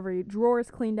of it, every drawer is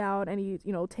cleaned out, any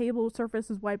table surface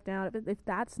is wiped down. If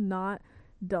that's not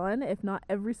done, if not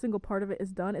every single part of it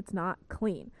is done, it's not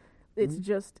clean. It's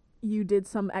just you did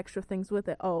some extra things with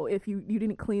it. Oh, if you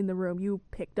didn't clean the room, you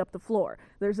picked up the floor.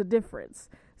 There's a difference.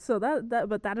 So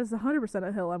that is 100%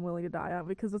 a hill I'm willing to die on,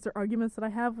 because those are arguments that I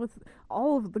have with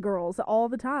all of the girls all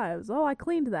the times. Oh, I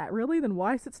cleaned that. Really? Then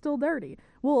why is it still dirty?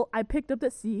 Well, I picked up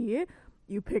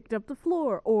you picked up the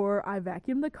floor, or I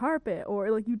vacuumed the carpet, or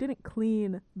like you didn't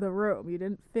clean the room. You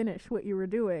didn't finish what you were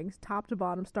doing, top to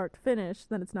bottom, start to finish,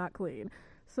 then it's not clean.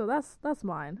 So that's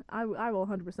mine. I will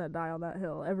 100% die on that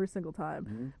hill every single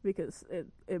time because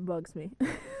it bugs me.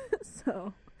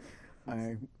 So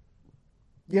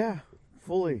yeah,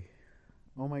 fully.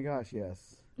 Oh my gosh,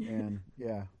 yes. And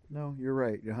yeah, no, you're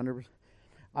right. 100%.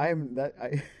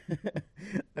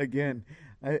 Again,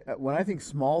 when I think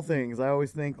small things, I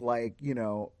always think like,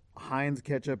 Heinz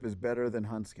ketchup is better than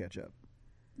Hunt's ketchup.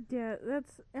 Yeah,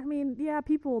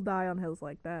 people will die on hills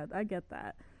like that. I get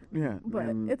that. Yeah. But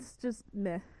it's just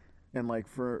meh. And like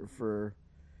for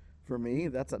me,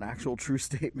 that's an actual true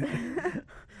statement.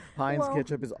 Heinz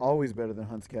ketchup is always better than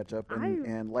Hunt's ketchup.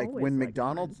 And like when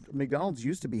McDonald's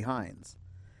used to be Heinz,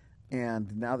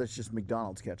 and now there's just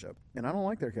McDonald's ketchup. And I don't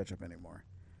like their ketchup anymore.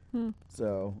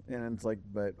 So, and it's like,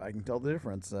 but I can tell the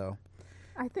difference, so.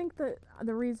 I think that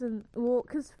the reason,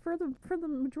 because for the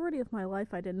majority of my life,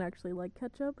 I didn't actually like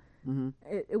ketchup.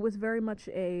 It was very much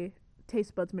a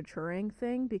taste buds maturing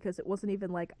thing, because it wasn't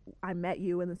even like I met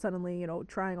you and then suddenly,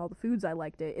 trying all the foods I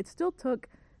liked it. It still took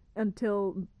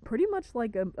until pretty much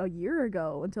like a year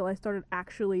ago until I started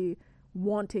actually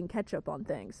wanting ketchup on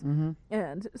things.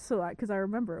 And so because I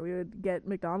remember we would get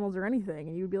McDonald's or anything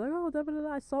and you'd be like, oh,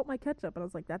 I salt my ketchup, and I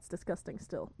was like, that's disgusting,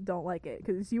 still don't like it,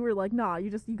 because you were like, nah, you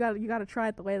got to try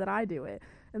it the way that I do it.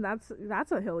 And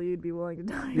that's a hill you'd be willing to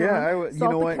die on. You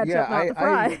know what, ketchup, yeah, not the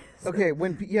fries.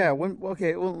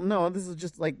 No, this is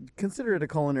just like, consider it a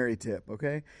culinary tip,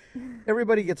 okay?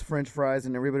 Everybody gets French fries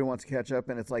and everybody wants ketchup,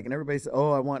 and it's like, and everybody says,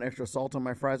 oh, I want extra salt on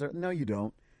my fries. No, you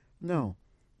don't. No,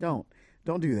 don't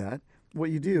do that. What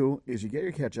you do is you get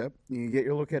your ketchup, you get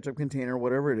your little ketchup container,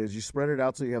 whatever it is, you spread it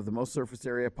out so you have the most surface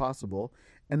area possible,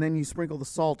 and then you sprinkle the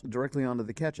salt directly onto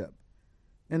the ketchup.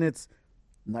 And it's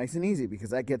nice and easy, because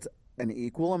that gets an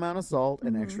equal amount of salt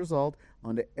and extra salt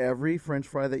onto every French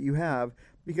fry that you have,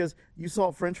 because you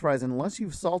salt French fries, unless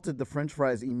you've salted the French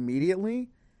fries immediately,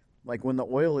 like when the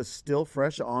oil is still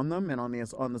fresh on them and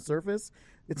on the surface,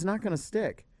 it's not going to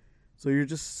stick. So you're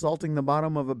just salting the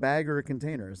bottom of a bag or a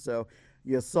container. So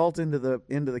you salt into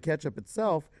the ketchup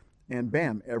itself, and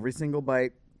bam, every single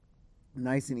bite,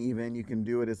 nice and even. You can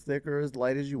do it as thick or as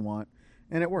light as you want,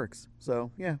 and it works.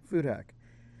 So yeah, food hack.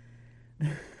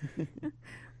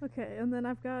 Okay, and then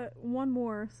I've got one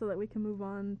more so that we can move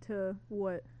on to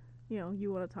what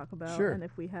you want to talk about. Sure. And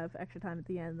if we have extra time at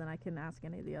the end, then I can ask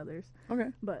any of the others. Okay.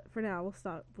 But for now, we'll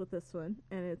start with this one,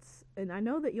 and I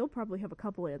know that you'll probably have a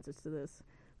couple answers to this.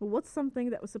 But what's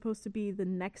something that was supposed to be the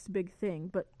next big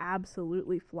thing, but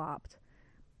absolutely flopped?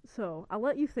 So I'll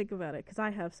let you think about it, because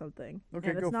I have something. Okay,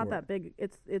 and it's go not for that it. big.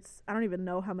 It's I don't even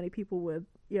know how many people would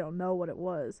know what it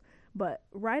was. But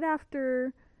right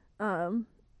after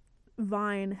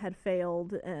Vine had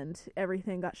failed and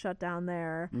everything got shut down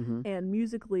there, and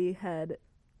Musical.ly had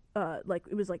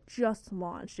it was like just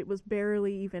launched. It was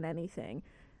barely even anything.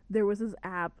 There was this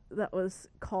app that was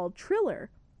called Triller,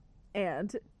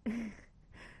 and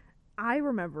I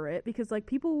remember it because like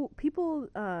people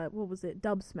what was it,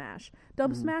 Dub Smash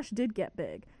did get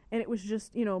big, and it was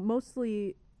just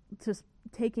mostly just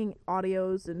taking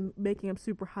audios and making them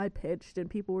super high pitched, and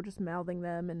people were just mouthing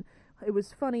them, and it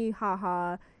was funny,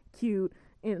 haha, cute.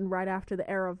 And right after the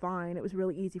era of Vine, it was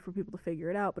really easy for people to figure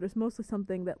it out, but it was mostly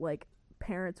something that like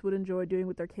parents would enjoy doing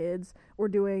with their kids, or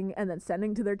doing and then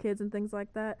sending to their kids and things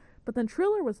like that. But then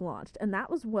Triller was launched, and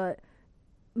that was what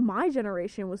my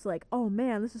generation was like, oh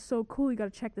man, this is so cool, you gotta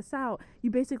check this out.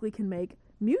 You basically can make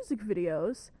music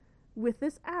videos with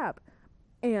this app,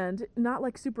 and not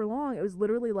like super long. It was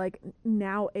literally like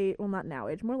not now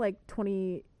age, more like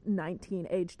 2019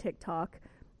 age TikTok,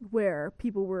 where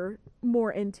people were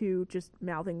more into just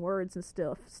mouthing words and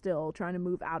still trying to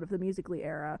move out of the Musical.ly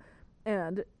era.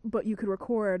 But you could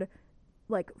record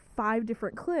like 5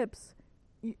 different clips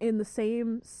in the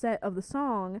same set of the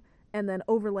song, and then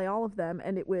overlay all of them,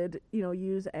 and it would,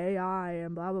 use AI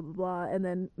and blah, blah, blah, blah, and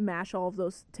then mash all of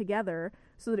those together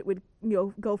so that it would,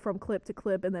 go from clip to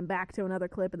clip and then back to another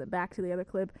clip and then back to the other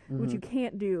clip, which you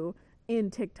can't do in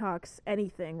TikTok's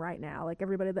anything right now. Like,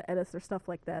 everybody that edits their stuff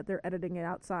like that, they're editing it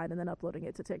outside and then uploading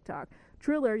it to TikTok.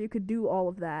 Triller, you could do all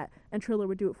of that, and Triller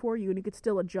would do it for you, and you could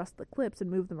still adjust the clips and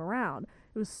move them around.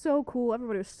 It was so cool.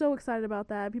 Everybody was so excited about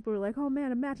that. People were like, oh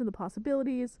man, imagine the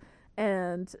possibilities.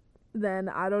 And then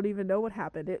I don't even know what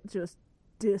happened. It just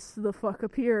the fuck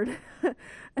appeared.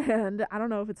 And I don't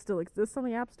know if it still exists on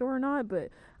the App Store or not, but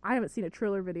I haven't seen a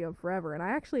Triller video in forever. And I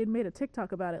actually had made a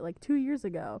TikTok about it like 2 years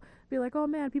ago. Be like, oh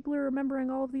man, people are remembering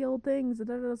all of the old things.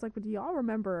 And I was like, but do y'all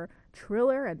remember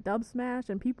Triller and Dub Smash?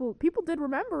 And people did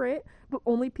remember it, but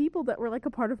only people that were like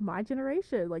a part of my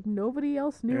generation. Like, nobody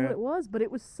else knew what it was, but it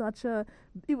was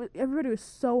everybody was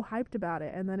so hyped about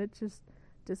it, and then it just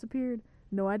disappeared.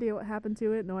 No idea what happened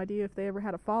to it. No idea if they ever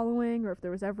had a following or if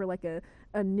there was ever like a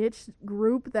niche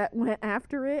group that went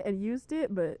after it and used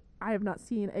it, but I have not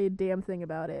seen a damn thing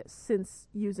about it since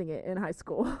using it in high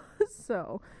school.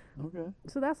 So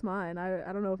that's mine.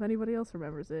 I don't know if anybody else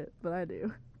remembers it, but I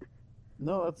do.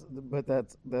 No, that's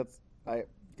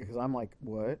because I'm like,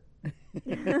 what?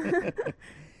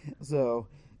 So,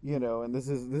 and this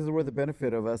is where the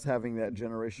benefit of us having that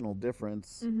generational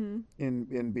difference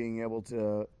in being able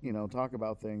to, talk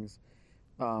about things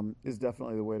is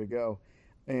definitely the way to go.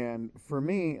 And for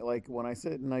me, like, when I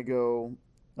sit and I go,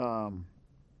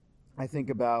 I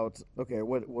think about, okay,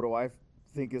 what do I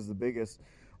think is the biggest?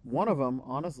 One of them,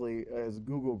 honestly, is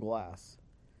Google Glass.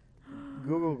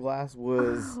 Google Glass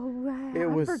was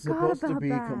supposed to be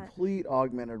complete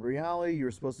augmented reality. You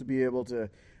were supposed to be able to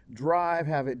drive,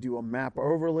 have it do a map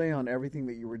overlay on everything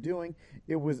that you were doing.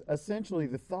 It was essentially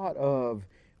the thought of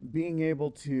being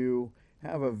able to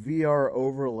have a VR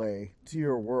overlay to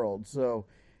your world. So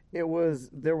there was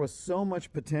so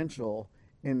much potential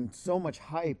and so much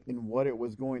hype in what it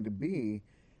was going to be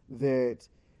that,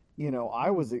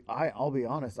 I'll be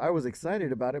honest, I was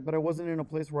excited about it, but I wasn't in a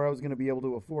place where I was going to be able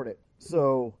to afford it.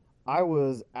 So I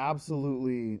was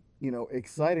absolutely,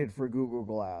 excited for Google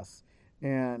Glass.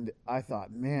 And I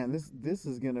thought, man, this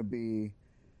is gonna be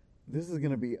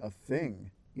a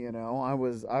thing. I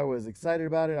was excited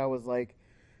about it.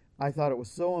 I thought it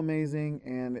was so amazing,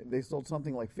 and they sold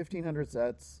something like 1,500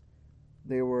 sets.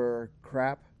 They were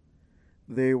crap.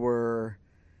 They were,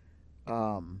 they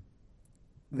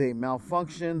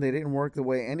malfunctioned. They didn't work the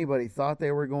way anybody thought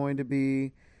they were going to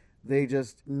be.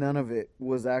 None of it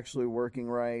was actually working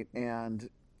right, and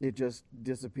it just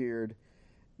disappeared.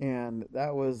 And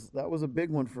that was a big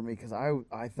one for me, because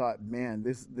I thought, man,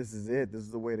 this is it. This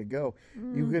is the way to go.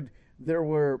 There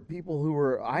were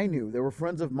people I knew, there were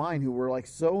friends of mine who were like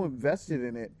so invested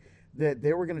in it that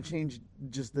they were going to change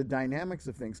just the dynamics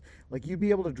of things. Like, you'd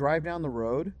be able to drive down the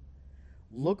road,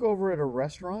 look over at a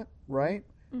restaurant, right?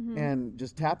 And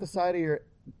just tap the side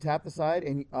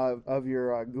of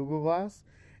your Google Glass,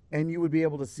 and you would be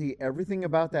able to see everything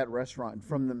about that restaurant,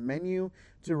 from the menu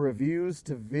to reviews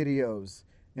to videos.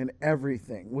 And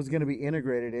everything was going to be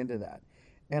integrated into that.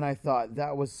 And I thought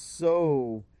that was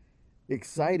so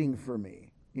exciting for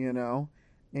me,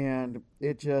 and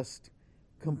it just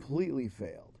completely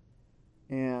failed.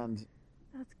 And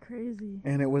that's crazy.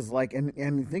 And it was like,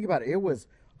 and think about it, it was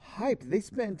hyped. They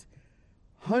spent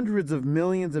hundreds of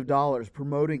millions of dollars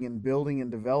promoting and building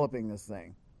and developing this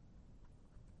thing.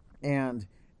 And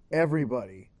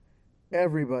everybody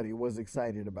was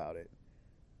excited about it.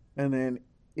 And then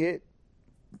it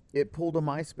pulled a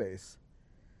MySpace.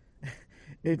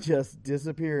 It just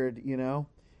disappeared,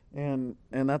 and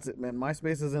that's it, man.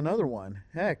 MySpace is another one.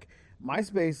 Heck,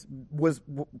 MySpace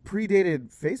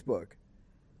predated Facebook,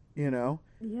 Yeah.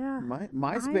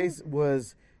 MySpace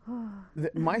was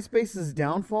MySpace's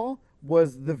downfall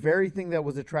was the very thing that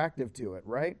was attractive to it,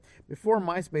 right? Before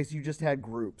MySpace, you just had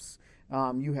groups.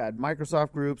 You had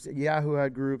Microsoft groups, Yahoo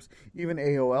had groups, even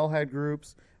AOL had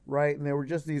groups, right? And there were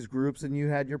just these groups, and you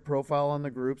had your profile on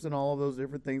the groups and all of those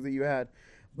different things that you had.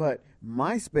 But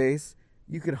MySpace,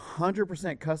 you could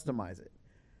 100% customize it.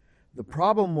 The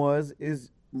problem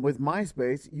is with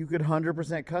MySpace, you could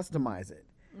 100% customize it.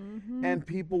 And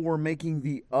people were making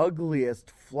the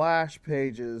ugliest flash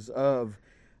pages of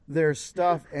their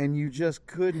stuff, and you just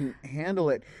couldn't handle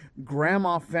it.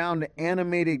 Grandma found an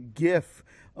animated GIF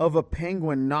of a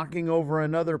penguin knocking over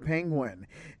another penguin,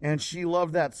 and she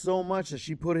loved that so much that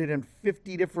she put it in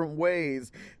 50 different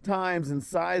ways, times, and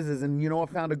sizes, and I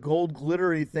found a gold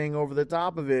glittery thing over the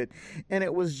top of it, and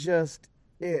it was just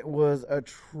It was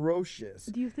atrocious.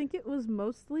 Do you think it was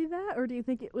mostly that, or do you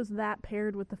think it was that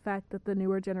paired with the fact that the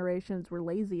newer generations were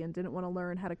lazy and didn't want to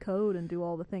learn how to code and do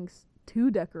all the things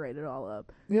to decorate it all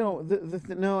up? No,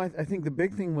 I think the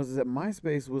big thing was that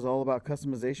MySpace was all about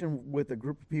customization with a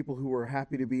group of people who were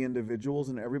happy to be individuals,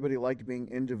 and everybody liked being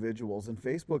individuals. And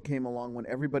Facebook came along when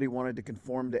everybody wanted to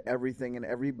conform to everything, and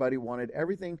everybody wanted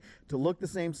everything to look the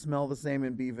same, smell the same,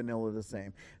 and be vanilla the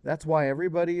same. That's why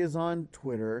everybody is on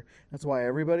Twitter. That's why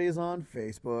everybody is on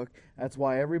Facebook. That's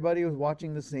why everybody was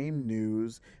watching the same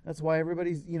news. That's why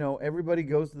everybody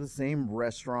goes to the same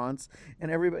restaurants,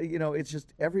 and everybody, it's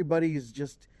just everybody is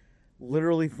just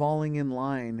literally falling in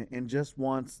line and just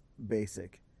wants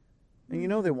basic.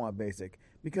 And they want basic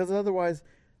because otherwise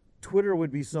Twitter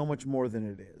would be so much more than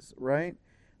it is, right?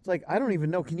 It's like, I don't even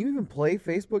know. Can you even play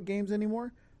Facebook games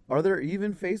anymore? Are there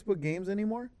even Facebook games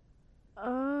anymore?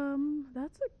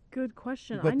 That's a good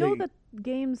question. But I know that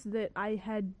games that I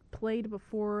had played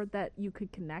before that you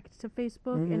could connect to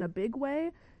Facebook in a big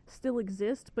way still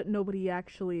exist, but nobody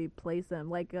actually plays them.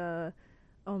 Like, Draw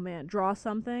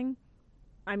Something.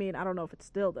 I mean, I don't know if it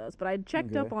still does, but I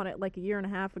checked up on it like a year and a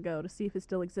half ago to see if it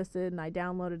still existed, and I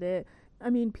downloaded it.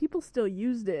 I mean, people still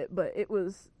used it, but it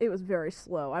was very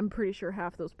slow. I'm pretty sure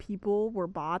half those people were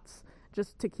bots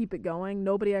just to keep it going.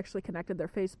 Nobody actually connected their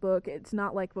Facebook. It's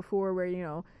not like before where,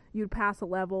 you'd pass a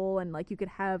level and like you could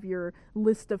have your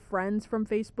list of friends from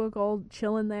Facebook all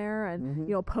chilling there and,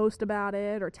 post about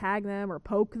it or tag them or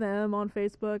poke them on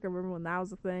Facebook. I remember when that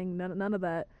was a thing. None of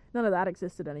that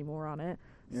existed anymore on it.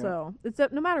 Yeah. So it's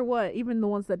no matter what, even the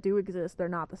ones that do exist, they're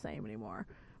not the same anymore.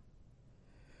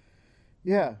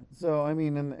 Yeah. So I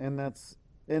mean, and that's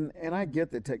and I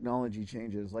get that technology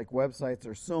changes. Like websites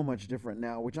are so much different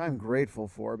now, which I'm grateful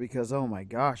for because oh my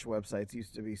gosh, websites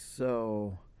used to be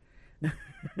so hard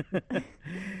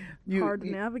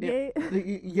to navigate.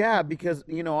 Yeah, because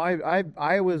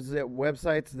I was at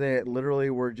websites that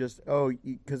literally were just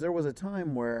because there was a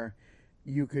time where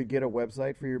you could get a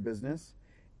website for your business.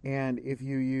 And if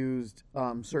you used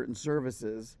certain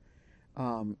services,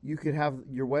 you could have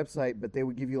your website, but they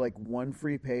would give you like one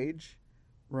free page,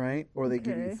 right? Or they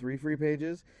give you 3 free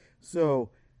pages.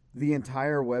 So the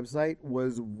entire website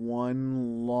was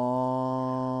one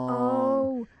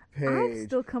long page. I've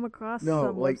still come across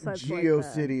some websites like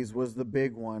GeoCities was the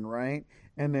big one, right?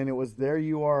 And then it was their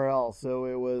URL. So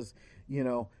it was,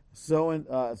 so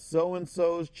and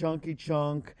so's chunky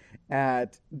chunk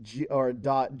at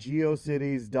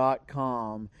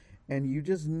 .geocities.com, and you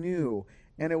just knew.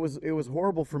 And it was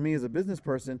horrible for me as a business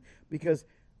person because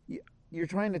you're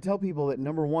trying to tell people that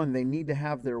number one, they need to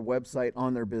have their website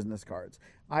on their business cards.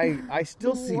 I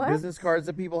still see business cards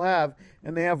that people have,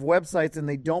 and they have websites, and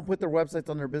they don't put their websites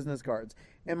on their business cards,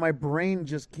 and my brain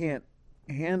just can't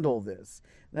handle this.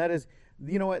 That is.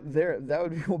 You know what? That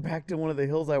would go back to one of the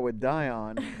hills I would die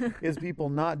on, is people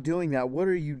not doing that. What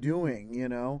are you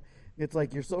doing? It's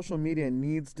like your social media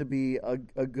needs to be a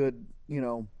good,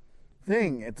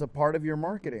 thing. It's a part of your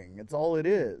marketing. It's all it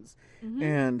is.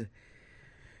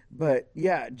 But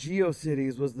yeah,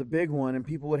 GeoCities was the big one, and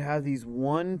people would have these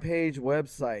one-page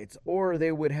websites, or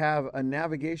they would have a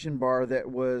navigation bar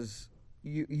that was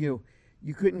you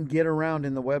couldn't get around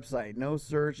in the website. No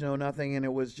search, no nothing, and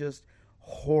it was just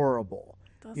horrible.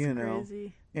 That's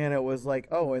crazy. And it was like,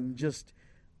 and just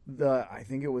I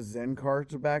think it was Zen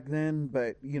carts back then,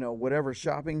 but whatever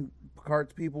shopping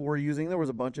carts people were using, there was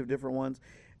a bunch of different ones,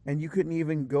 and you couldn't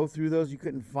even go through those. You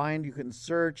couldn't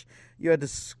search. You had to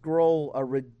scroll a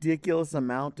ridiculous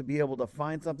amount to be able to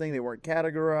find something. They weren't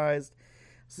categorized.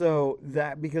 So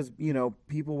that because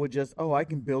people would just I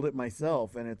can build it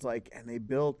myself, and it's like, and they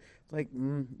build. It's like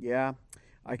yeah.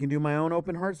 I can do my own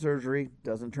open heart surgery.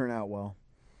 Doesn't turn out well.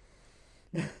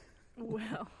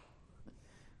 Well.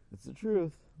 It's the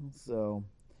truth. So,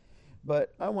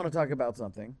 but I want to talk about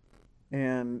something.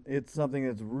 And it's something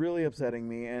that's really upsetting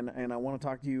me. And I want to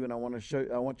talk to you, and I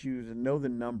want you to know the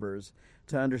numbers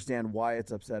to understand why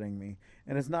it's upsetting me.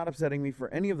 And it's not upsetting me for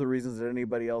any of the reasons that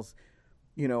anybody else,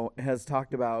 has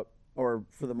talked about, or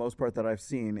for the most part that I've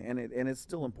seen. And it's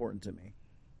still important to me.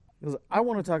 Because I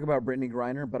want to talk about Brittney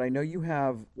Griner, but I know you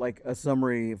have like a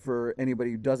summary for anybody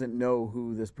who doesn't know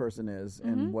who this person is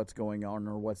and what's going on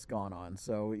or what's gone on.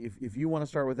 So if you want to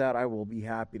start with that, I will be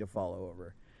happy to follow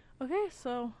over. Okay,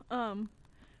 so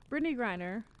Brittney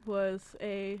Griner was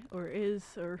I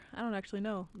don't actually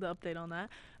know the update on that,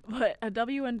 but a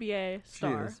WNBA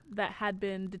star that had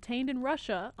been detained in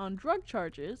Russia on drug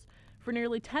charges for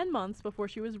nearly 10 months before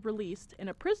she was released in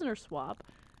a prisoner swap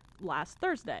last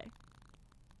Thursday.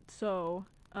 So,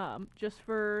 just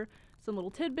for some little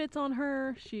tidbits on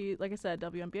her, she, like I said,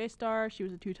 WNBA star. She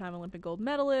was a 2-time Olympic gold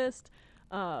medalist.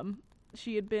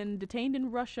 She had been detained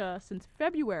in Russia since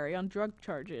February on drug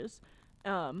charges.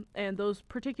 And those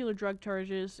particular drug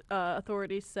charges,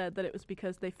 authorities said that it was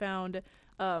because they found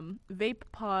vape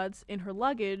pods in her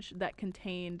luggage that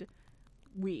contained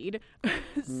weed.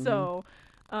 So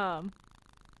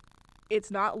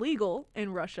it's not legal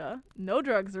in Russia. No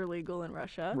drugs are legal in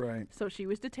Russia. Right. So she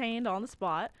was detained on the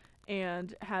spot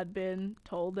and had been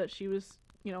told that she was,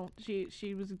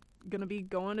 she was going to be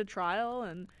going to trial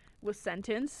and was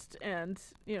sentenced and,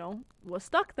 was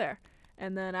stuck there.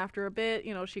 And then after a bit,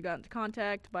 she got into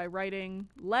contact by writing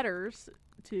letters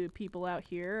to people out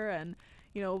here and,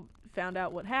 found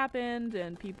out what happened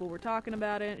and people were talking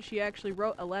about it. She actually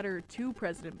wrote a letter to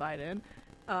President Biden.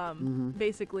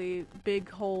 Basically, big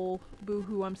hole,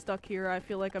 boo-hoo, I'm stuck here. I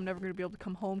feel like I'm never going to be able to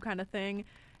come home kind of thing.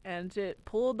 And it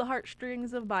pulled the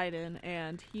heartstrings of Biden,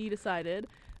 and he decided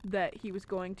that he was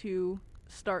going to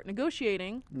start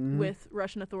negotiating with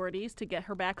Russian authorities to get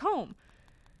her back home.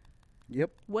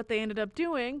 Yep. What they ended up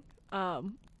doing,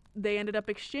 they ended up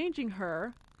exchanging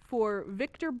her for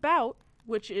Victor Bout,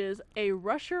 which is a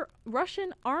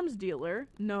Russian arms dealer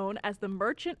known as the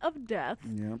Merchant of Death,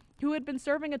 who had been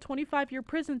serving a 25-year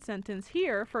prison sentence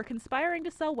here for conspiring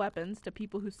to sell weapons to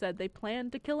people who said they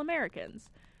planned to kill Americans.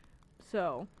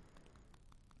 So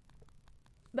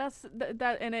that's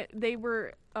that, and they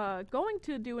were going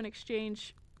to do an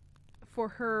exchange for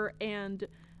her and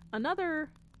another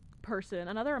person,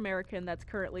 another American that's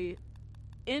currently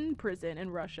in prison in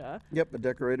Russia. Yep, a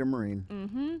decorated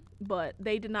Marine. But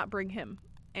they did not bring him,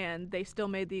 and they still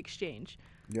made the exchange.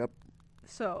 Yep.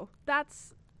 So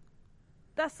that's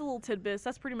the little tidbits.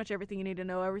 That's pretty much everything you need to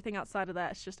know. Everything outside of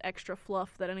that is just extra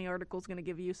fluff that any article is going to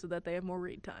give you so that they have more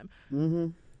read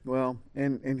time. Well,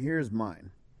 and here's mine.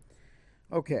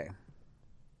 Okay.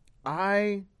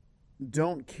 I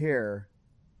don't care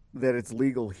that it's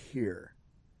legal here.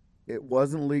 It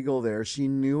wasn't legal there. She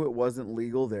knew it wasn't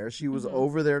legal there. She was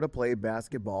over there to play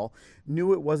basketball,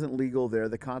 knew it wasn't legal there.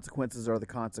 The consequences are the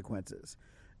consequences.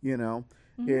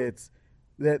 It's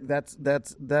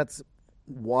that's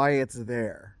why it's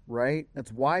there, right?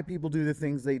 That's why people do the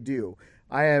things they do.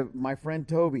 I have my friend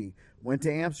Toby went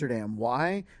to Amsterdam.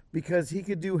 Why? Because he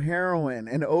could do heroin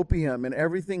and opium and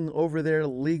everything over there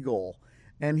legal.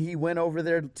 And he went over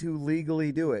there to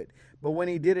legally do it. But when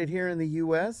he did it here in the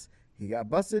U.S., he got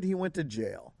busted. He went to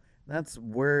jail. That's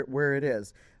where it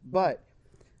is. But,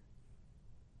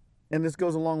 and this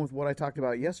goes along with what I talked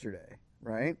about yesterday,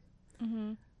 right?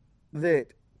 That,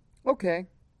 okay,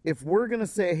 if we're going to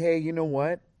say, hey, you know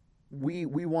what? We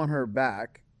want her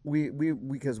back.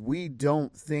 Because we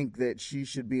don't think that she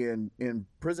should be in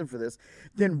prison for this,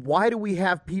 then why do we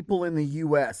have people in the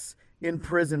U.S. in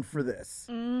prison for this?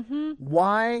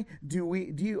 Why do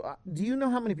you know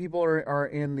how many people are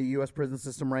in the U.S. prison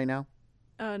system right now?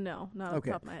 No, not off the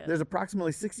top of my head. There's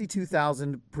approximately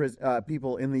 62,000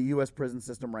 people in the U.S. prison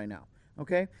system right now.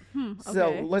 Okay?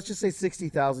 So let's just say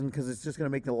 60,000 because it's just going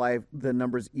to make the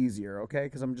numbers easier, okay?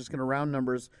 Because I'm just going to round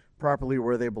numbers properly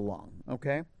where they belong,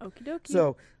 okay? Okie dokie.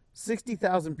 So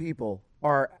 60,000 people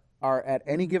are at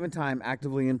any given time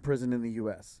actively in prison in the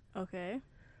U.S. Okay.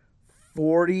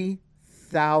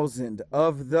 40,000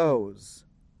 of those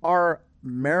are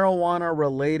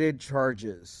marijuana-related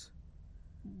charges.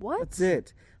 What? That's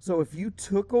it. So if you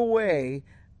took away,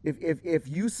 if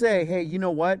you say, hey, you know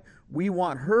what? We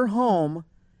want her home.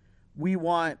 We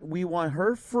want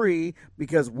her free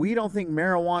because we don't think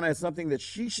marijuana is something that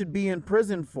she should be in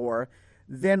prison for.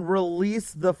 Then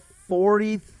release the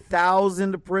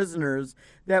 40,000 prisoners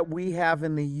that we have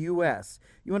in the U.S.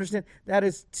 You understand? That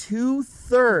is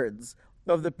 2/3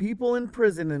 of the people in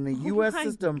prison in the U.S.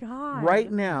 system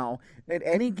right now at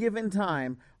any given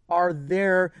time are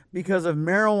there because of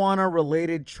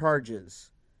marijuana-related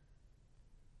charges.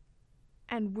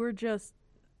 And we're just...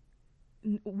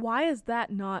 Why is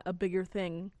that not a bigger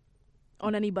thing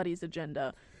on anybody's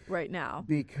agenda right now?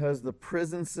 Because the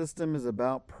prison system is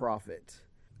about profit.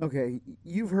 Okay,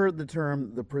 you've heard the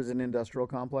term the prison industrial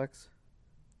complex?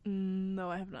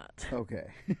 No, I have not. Okay,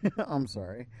 I'm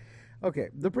sorry. Okay,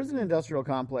 the prison industrial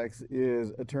complex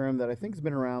is a term that I think has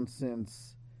been around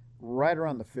since right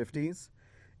around the 50s.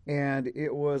 And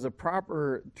it was a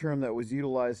proper term that was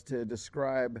utilized to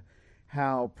describe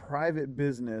how private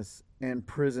business and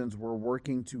prisons were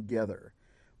working together,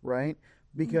 right?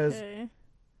 Because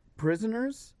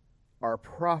prisoners are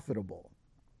profitable.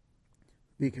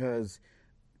 Because,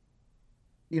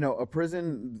 a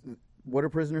prison, what do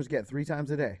prisoners get 3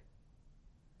 times a day?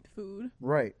 Food.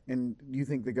 Right. And you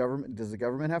think does the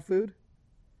government have food?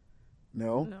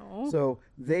 No. No. So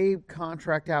they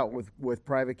contract out with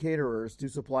private caterers to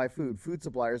supply food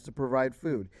suppliers to provide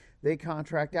food. They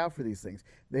contract out for these things.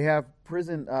 They have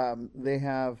prison. They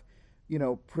have,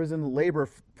 prison labor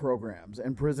programs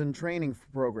and prison training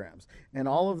programs, and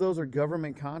all of those are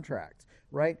government contracts,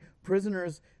 right?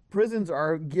 Prisons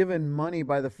are given money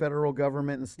by the federal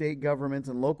government and state governments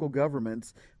and local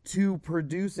governments to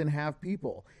produce and have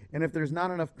people. And if there's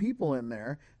not enough people in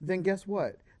there, then guess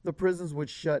what? The prisons would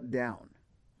shut down.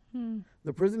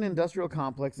 The prison industrial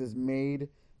complex is made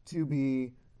to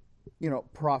be,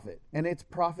 profit. And it's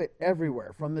profit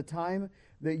everywhere. From the time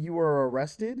that you are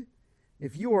arrested,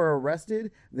 if you are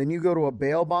arrested, then you go to a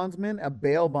bail bondsman. A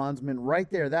bail bondsman right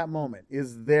there, that moment,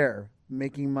 is there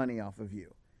making money off of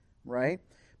you, right?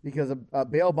 Because a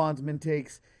bail bondsman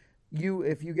takes you,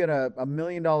 if you get a $1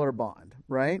 million bond,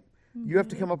 right? You have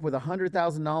to come up with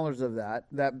 $100,000 of that.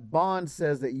 That bond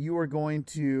says that you are going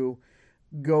to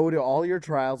go to all your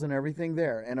trials and everything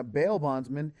there. And a bail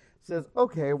bondsman says,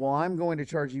 okay, well, I'm going to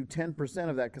charge you 10%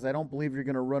 of that because I don't believe you're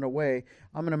going to run away.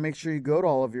 I'm going to make sure you go to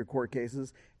all of your court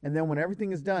cases. And then when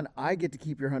everything is done, I get to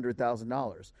keep your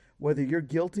 $100,000. Whether you're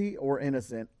guilty or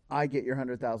innocent, I get your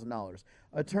 $100,000.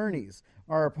 Attorneys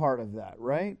are a part of that,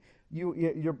 right?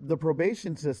 The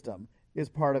probation system is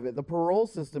part of it. The parole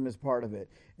system is part of it.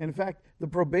 In fact, the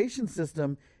probation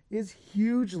system is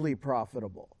hugely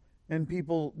profitable, and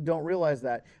people don't realize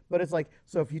that. But it's like,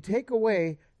 so if you take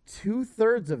away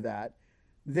 2/3 of that,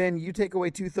 then you take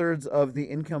away 2/3 of the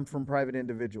income from private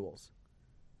individuals.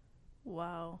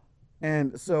 Wow.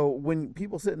 And so when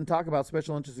people sit and talk about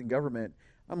special interests in government,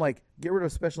 I'm like, get rid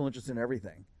of special interests in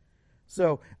everything.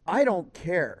 So I don't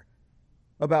care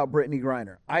about Brittany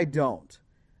Griner. I don't.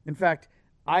 In fact,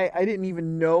 I didn't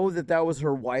even know that was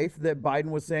her wife that Biden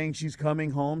was saying she's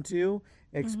coming home to,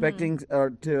 expecting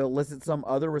to elicit some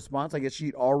other response. I guess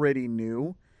she already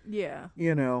knew. Yeah.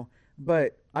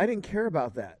 But I didn't care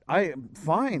about that.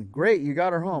 Fine, great, you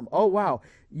got her home. Oh wow,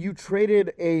 you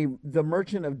traded the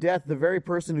merchant of death, the very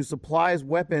person who supplies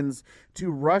weapons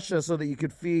to Russia so that you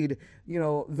could feed,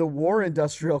 the war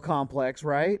industrial complex,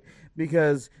 right?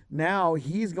 Because now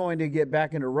he's going to get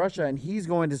back into Russia and he's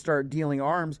going to start dealing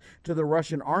arms to the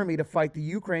Russian army to fight the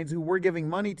Ukrainians who we're giving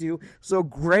money to. So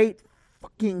great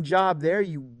fucking job there,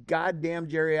 you goddamn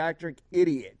geriatric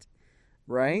idiot,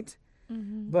 right?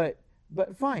 But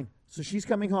fine. So she's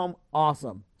coming home.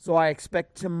 Awesome. So I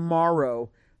expect tomorrow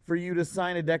for you to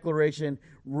sign a declaration,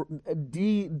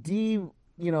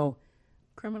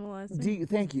 Criminalizing.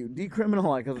 Thank you.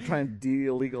 Decriminalize, because I'm trying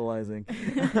de-legalizing.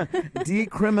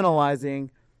 Decriminalizing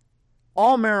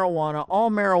all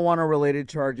marijuana related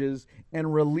charges,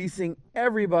 and releasing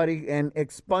everybody and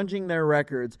expunging their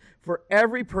records for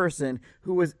every person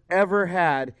who has ever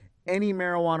had any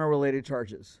marijuana related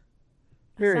charges.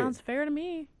 Period. Sounds fair to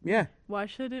me. Yeah. Why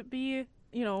should it be,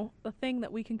 a thing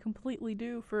that we can completely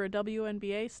do for a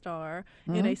WNBA star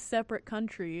in a separate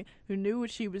country who knew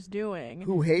what she was doing?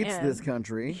 Who hates this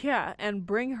country. Yeah, and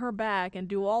bring her back and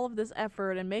do all of this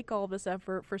effort and make all this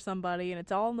effort for somebody, and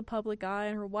it's all in the public eye,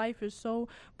 and her wife is so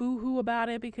boo-hoo about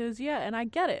it because, and I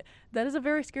get it. That is a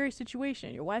very scary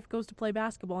situation. Your wife goes to play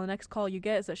basketball, and the next call you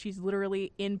get is that she's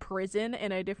literally in prison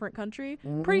in a different country.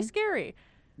 Pretty scary.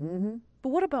 But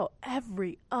what about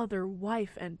every other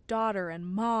wife and daughter and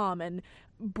mom and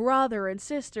brother and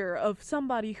sister of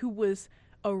somebody who was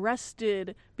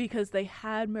arrested because they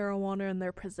had marijuana in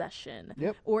their possession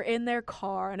or in their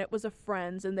car and it was a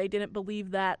friend's and they didn't believe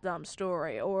that dumb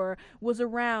story, or was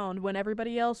around when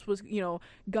everybody else was,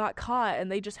 got caught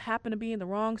and they just happened to be in the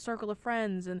wrong circle of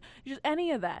friends, and just any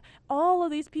of that. All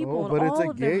of these people and all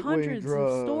of their hundreds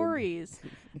of stories.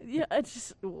 Yeah, it's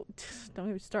just don't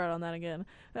even start on that again.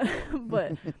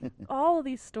 But all of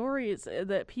these stories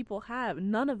that people have,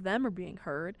 none of them are being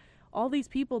heard. All these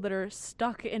people that are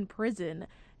stuck in prison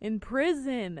because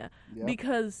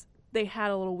they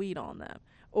had a little weed on them,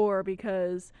 or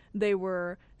because they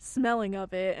were smelling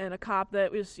of it, and a cop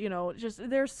that was, just,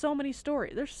 there's so many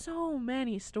stories.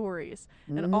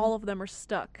 And all of them are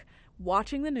stuck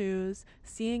watching the news,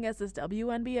 seeing as this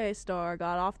WNBA star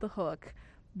got off the hook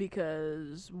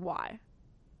because why?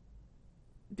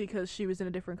 Because she was in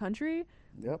a different country?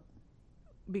 Yep.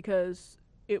 Because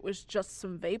it was just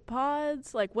some vape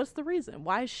pods? Like, what's the reason?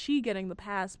 Why is she getting the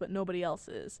pass but nobody else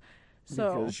is?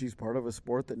 Because she's part of a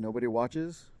sport that nobody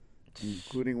watches,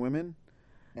 including women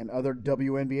and other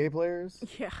WNBA players.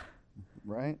 Yeah.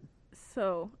 Right?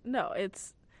 So, no,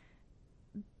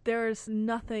 there's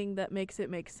nothing that makes it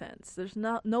make sense. There's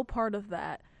no part of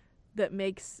that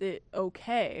makes it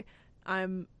okay.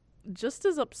 I'm just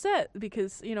as upset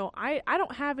because, I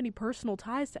don't have any personal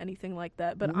ties to anything like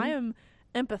that, but I am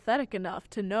empathetic enough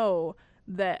to know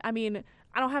that, I mean,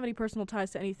 I don't have any personal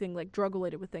ties to anything like drug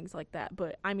related with things like that,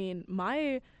 but I mean,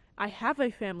 I have a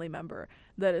family member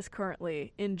that is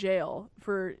currently in jail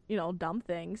for, dumb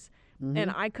things,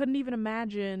 and I couldn't even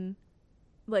imagine,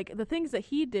 like, the things that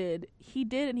he did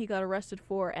and he got arrested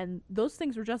for, and those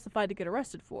things were justified to get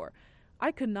arrested for.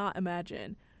 I could not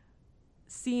imagine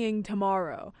seeing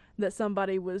tomorrow that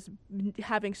somebody was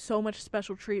having so much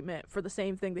special treatment for the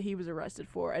same thing that he was arrested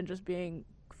for and just being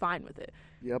fine with it.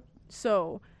 Yep.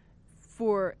 So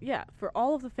for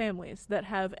all of the families that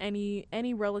have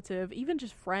any relative, even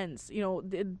just friends,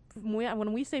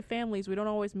 when we say families, we don't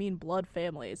always mean blood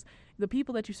families. The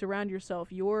people that you surround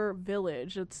yourself, your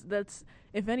village, that's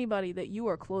if anybody that you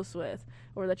are close with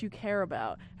or that you care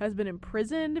about has been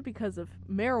imprisoned because of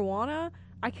marijuana,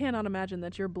 I cannot imagine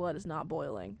that your blood is not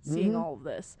boiling seeing all of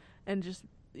this and just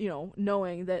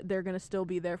knowing that they're going to still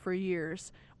be there for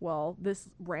years while this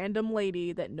random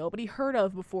lady that nobody heard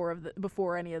of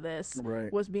before any of this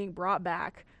was being brought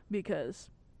back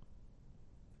because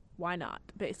why not?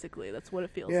 Basically, that's what it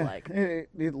feels like.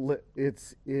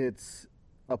 It's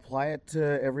apply it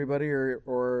to everybody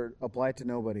or apply it to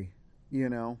nobody.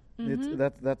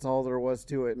 That's all there was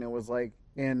to it, and it was like,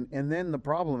 and then the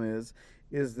problem is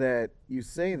that you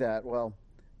say that, well,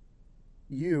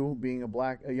 you being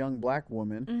a young black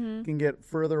woman can get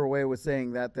further away with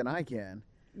saying that than I can.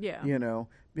 Yeah.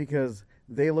 Because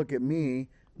they look at me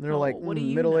and they're like,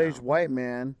 middle-aged white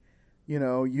man,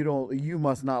 you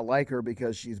must not like her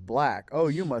because she's black. Oh,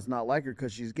 you must not like her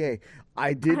because she's gay.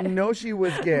 I didn't know she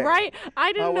was gay. Right?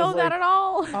 I didn't know that at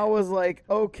all. I was like,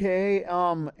 okay,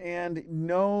 and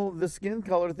no, the skin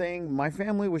color thing, my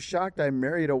family was shocked I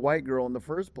married a white girl in the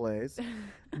first place.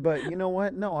 But you know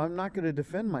what? No, I'm not going to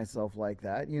defend myself like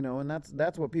that, and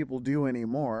that's what people do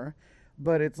anymore.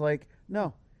 But it's like,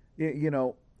 no,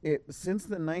 since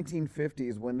the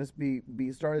 1950s when this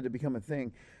started to become a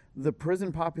thing, the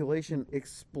prison population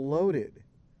exploded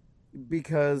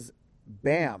because,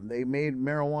 bam, they made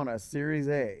marijuana Series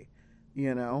A,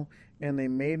 and they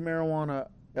made marijuana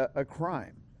a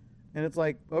crime. And it's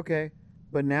like, okay,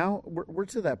 but now we're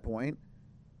to that point.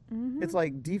 It's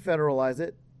like defederalize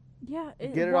it. Yeah.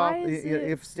 Get it off.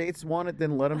 If states want it,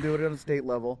 then let them do it at a state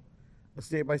level, a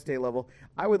state by state level.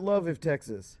 I would love if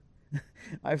Texas,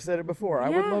 I've said it before, I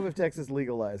would love if Texas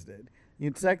legalized it.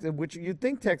 Which you'd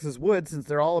think Texas would, since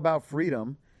they're all about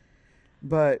freedom.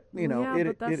 But,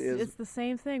 it's the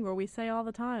same thing where we say all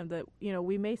the time that,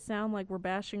 we may sound like we're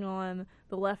bashing on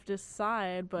the leftist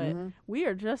side, but we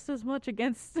are just as much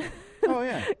against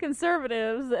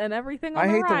conservatives and everything on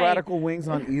the right. I hate the radical wings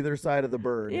on either side of the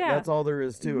bird. Yeah. That's all there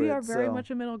is to it. We are very much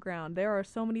a middle ground. There are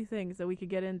so many things that we could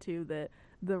get into that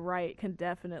the right can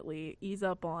definitely ease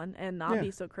up on and not be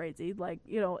so crazy. Like,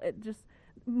 it just...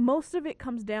 most of it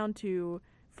comes down to,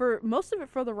 for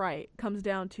the right, comes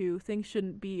down to things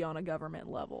shouldn't be on a government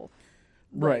level.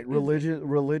 Right.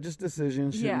 Religious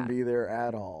decisions shouldn't be there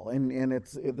at all. And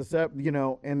it's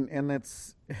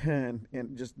and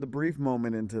just the brief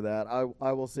moment into that,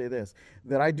 I will say this,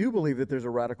 that I do believe that there's a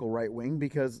radical right wing,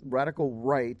 because radical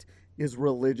right is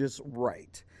religious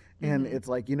right. And it's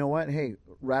like, you know what? Hey,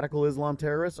 radical Islam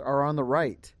terrorists are on the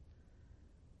right.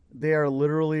 They are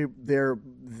literally, they're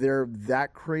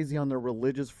that crazy on their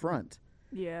religious front.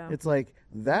 Yeah. It's like,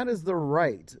 that is the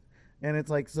right. And it's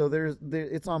like, so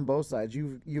it's on both sides.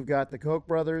 You've got the Koch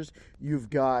brothers. You've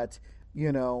got,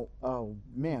 oh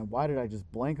man, why did I just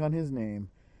blank on his name?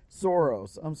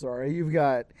 Soros. I'm sorry. You've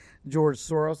got George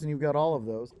Soros, and you've got all of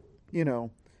those.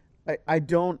 I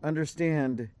don't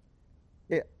understand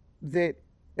it, that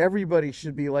everybody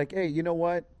should be like, hey, you know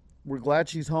what? We're glad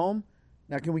she's home.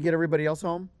 Now, can we get everybody else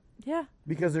home? Yeah.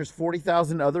 Because there's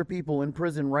 40,000 other people in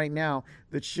prison right now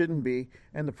that shouldn't be,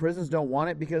 and the prisons don't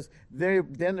want it, because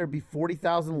then there'd be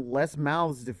 40,000 less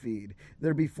mouths to feed.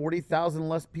 There'd be 40,000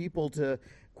 less people to,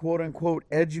 quote unquote,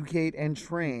 educate and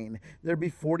train. There'd be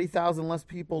 40,000 less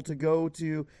people to go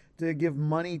to give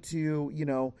money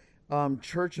to,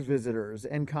 church visitors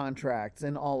and contracts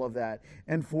and all of that,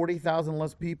 and 40,000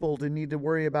 less people to need to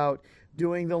worry about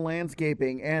doing the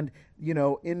landscaping and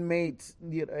inmates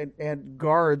and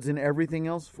guards and everything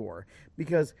else for,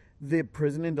 because the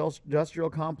prison industrial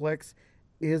complex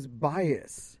is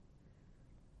bias.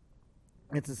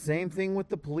 It's the same thing with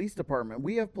the police department.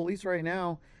 We have police right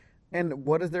now, and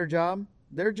what is their job?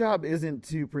 Their job isn't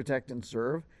to protect and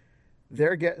serve.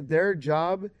 Their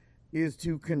job is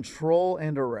to control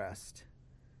and arrest.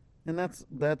 And that's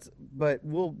but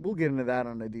we'll get into that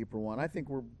on a deeper one. I think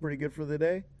we're pretty good for the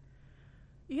day.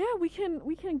 Yeah, we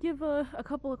can give a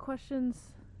couple of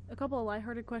questions a couple of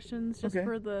lighthearted questions just Okay.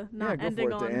 for the Yeah, not go ending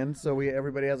for it on. to end so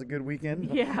everybody has a good weekend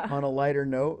Yeah. on a lighter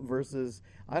note versus,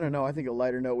 I don't know, I think a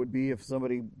lighter note would be if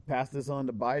somebody passed this on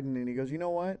to Biden and he goes, you know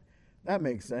what? That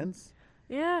makes sense.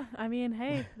 Yeah, I mean,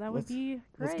 hey, that would Let's- be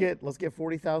great. Let's get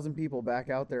 40,000 people back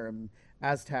out there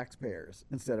as taxpayers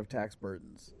instead of tax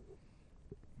burdens.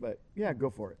 But yeah, go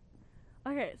for it.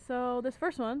 Okay, so this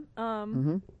first one,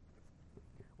 Mm-hmm.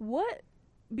 what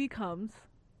becomes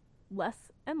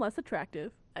less and less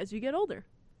attractive as you get older?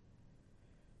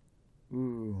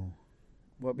 Ooh.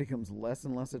 What becomes less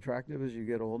and less attractive as you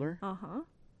get older? Uh-huh.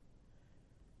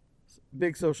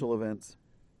 Big social events.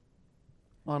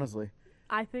 Honestly.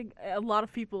 I think a lot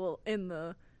of people in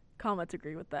the comments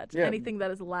agree with that. Just Yeah. anything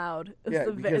that is loud is, Yeah,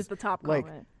 is because, the top like,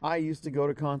 comment. I used to go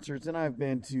to concerts, and I've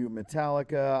been to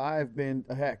Metallica.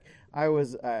 I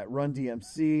was at Run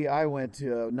DMC. I went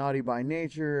to Naughty by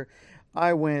Nature.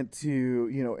 I went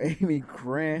to, Amy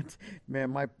Grant.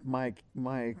 Man,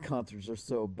 my concerts are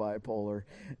so bipolar.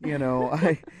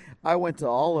 I went to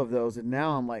all of those, and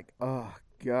now I'm like, oh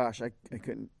gosh, I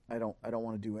couldn't. I don't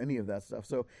want to do any of that stuff.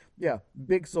 So yeah,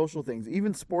 big social things,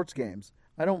 even sports games.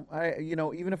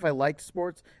 Even if I liked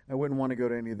sports, I wouldn't want to go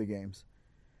to any of the games.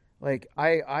 Like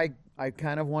I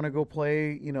kind of want to go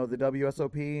play, the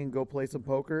WSOP and go play some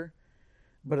poker,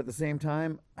 but at the same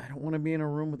time, I don't want to be in a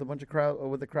room with a bunch of crowds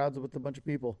with a bunch of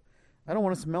people. I don't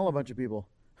want to smell a bunch of people.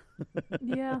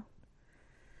 Yeah.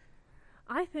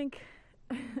 I think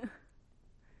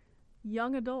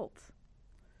young adults.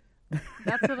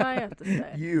 That's what I have to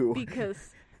say. You. Because,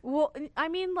 well, I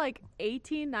mean, like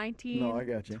 18, 19, No, I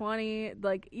got you. 20,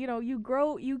 like, you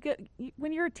grow,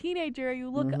 when you're a teenager, you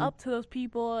look Mm-hmm. up to those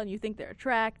people and you think they're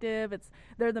attractive.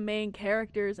 They're the main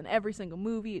characters in every single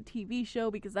movie and TV show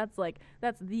because that's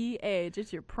the age.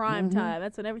 It's your prime Mm-hmm. time.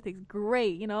 That's when everything's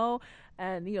great,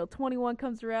 And, 21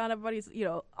 comes around, everybody's,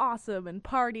 awesome and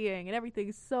partying and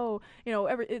everything's so,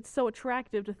 it's so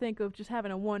attractive to think of just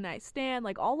having a one night stand,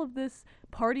 like all of this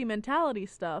party mentality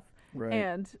stuff. Right.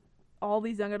 And all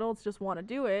these young adults just want to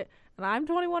do it. And I'm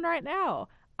 21 right now.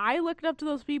 I looked up to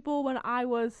those people when I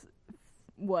was,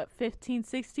 15,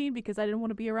 16, because I didn't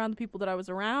want to be around the people that I was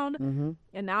around. Mm-hmm.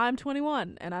 And now I'm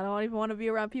 21, and I don't even want to be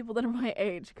around people that are my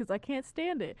age because I can't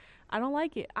stand it. I don't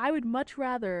like it. I would much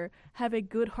rather have a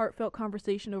good, heartfelt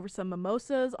conversation over some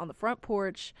mimosas on the front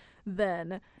porch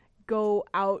than go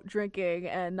out drinking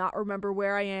and not remember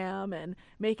where I am and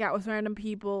make out with random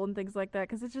people and things like that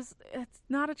because it's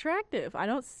not attractive. I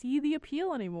don't see the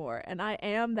appeal anymore, and I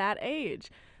am that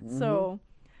age. Mm-hmm. So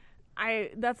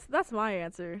that's my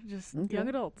answer. Just Okay. young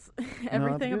adults. that's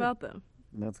Everything good. about them.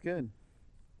 That's good.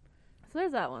 So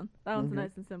there's that one. That one's Okay.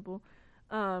 nice and simple.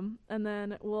 And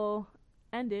then we'll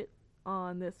end it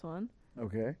on this one.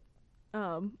 Okay.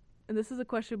 And this is a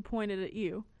question pointed at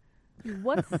you.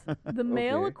 What's the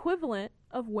male Okay. equivalent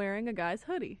of wearing a guy's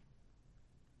hoodie?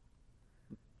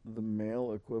 The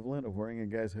male equivalent of wearing a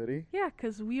guy's hoodie? Yeah,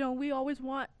 because we always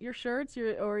want your shirts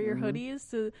your Mhm. hoodies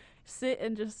to sit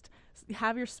and just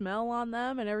have your smell on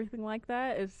them and everything like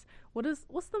that. What's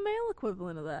the male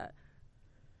equivalent of that?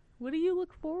 What do you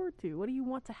look forward to? What do you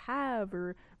want to have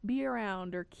or be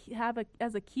around or have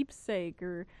as a keepsake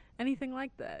or anything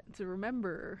like that to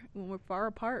remember when we're far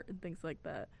apart and things like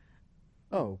that?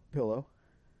 Oh, pillow.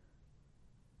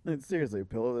 Seriously, a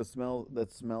pillow that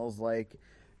smells like,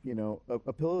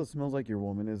 a pillow that smells like your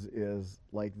woman is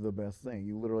like the best thing.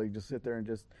 You literally just sit there and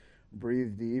just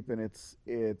breathe deep, and it's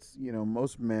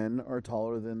most men are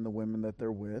taller than the women that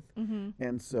they're with, Mm-hmm.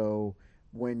 and so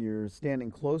when you're standing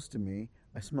close to me,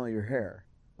 I smell your hair,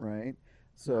 right?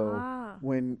 So Ah.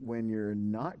 when you're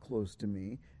not close to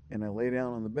me and I lay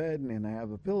down on the bed and I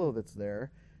have a pillow that's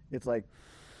there, it's like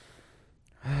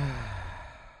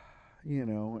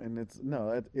and it's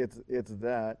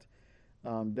that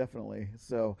definitely.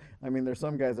 So I mean, there's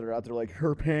some guys that are out there like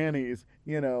her panties,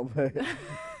 but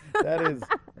that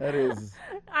is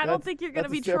I don't think you're going to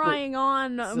that's be a separate- trying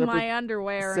on separate- my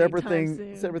underwear separate anytime thing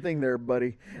soon. separate thing there,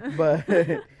 buddy. But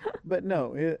but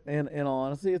no, in all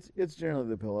honesty, it's generally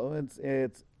the pillow.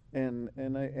 And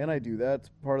I do that. It's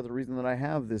part of the reason that I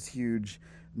have this huge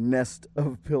nest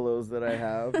of pillows that I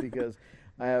have because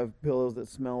I have pillows that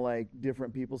smell like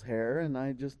different people's hair, and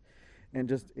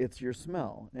it's your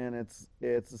smell, and it's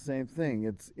the same thing.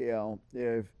 It's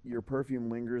if your perfume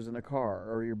lingers in a car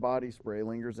or your body spray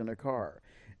lingers in a car,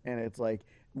 and it's like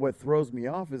what throws me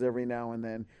off is every now and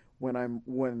then when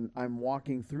I'm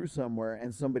walking through somewhere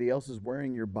and somebody else is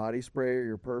wearing your body spray or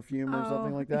your perfume or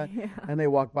something like that, Yeah. and they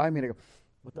walk by me and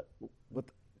I go,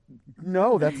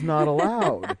 No, that's not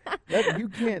allowed. You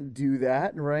can't do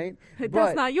that, right?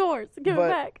 That's not yours. Give it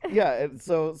back. Yeah,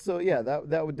 so yeah,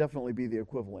 that would definitely be the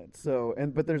equivalent. So,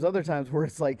 but there's other times where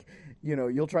it's like,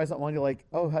 you'll try something on, you're like,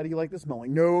 oh, how do you like this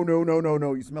smelling? No,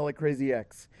 you smell like Crazy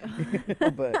X.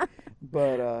 but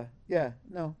yeah,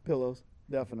 no, pillows,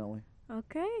 definitely.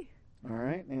 Okay. All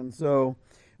right, and so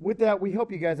with that, we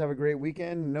hope you guys have a great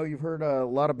weekend. I know you've heard a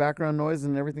lot of background noise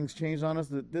and everything's changed on us.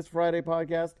 This Friday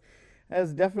podcast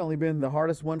has definitely been the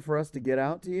hardest one for us to get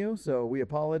out to you, so we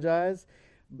apologize.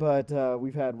 But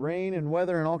we've had rain and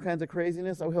weather and all kinds of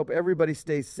craziness. I hope everybody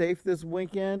stays safe this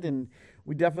weekend, and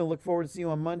we definitely look forward to seeing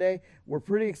you on Monday. We're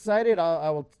pretty excited.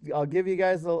 I'll give you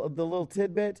guys the little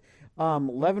tidbit.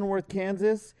 Leavenworth,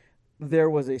 Kansas,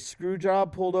 there was a screw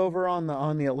job pulled over on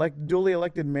the duly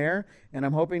elected mayor, and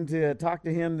I'm hoping to talk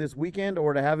to him this weekend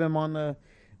or to have him on the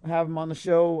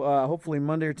show hopefully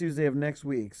Monday or Tuesday of next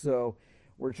week. So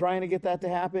we're trying to get that to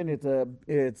happen.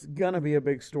 It's gonna be a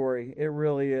big story. It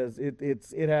really is.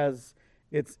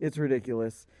 It's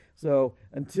ridiculous. So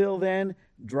until then,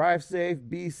 drive safe,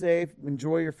 be safe,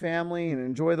 enjoy your family, and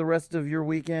enjoy the rest of your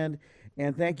weekend.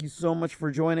 And thank you so much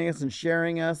for joining us and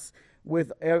sharing us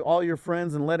with all your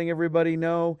friends and letting everybody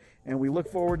know. And we look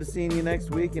forward to seeing you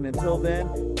next week. And until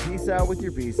then, peace out with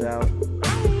your peace out.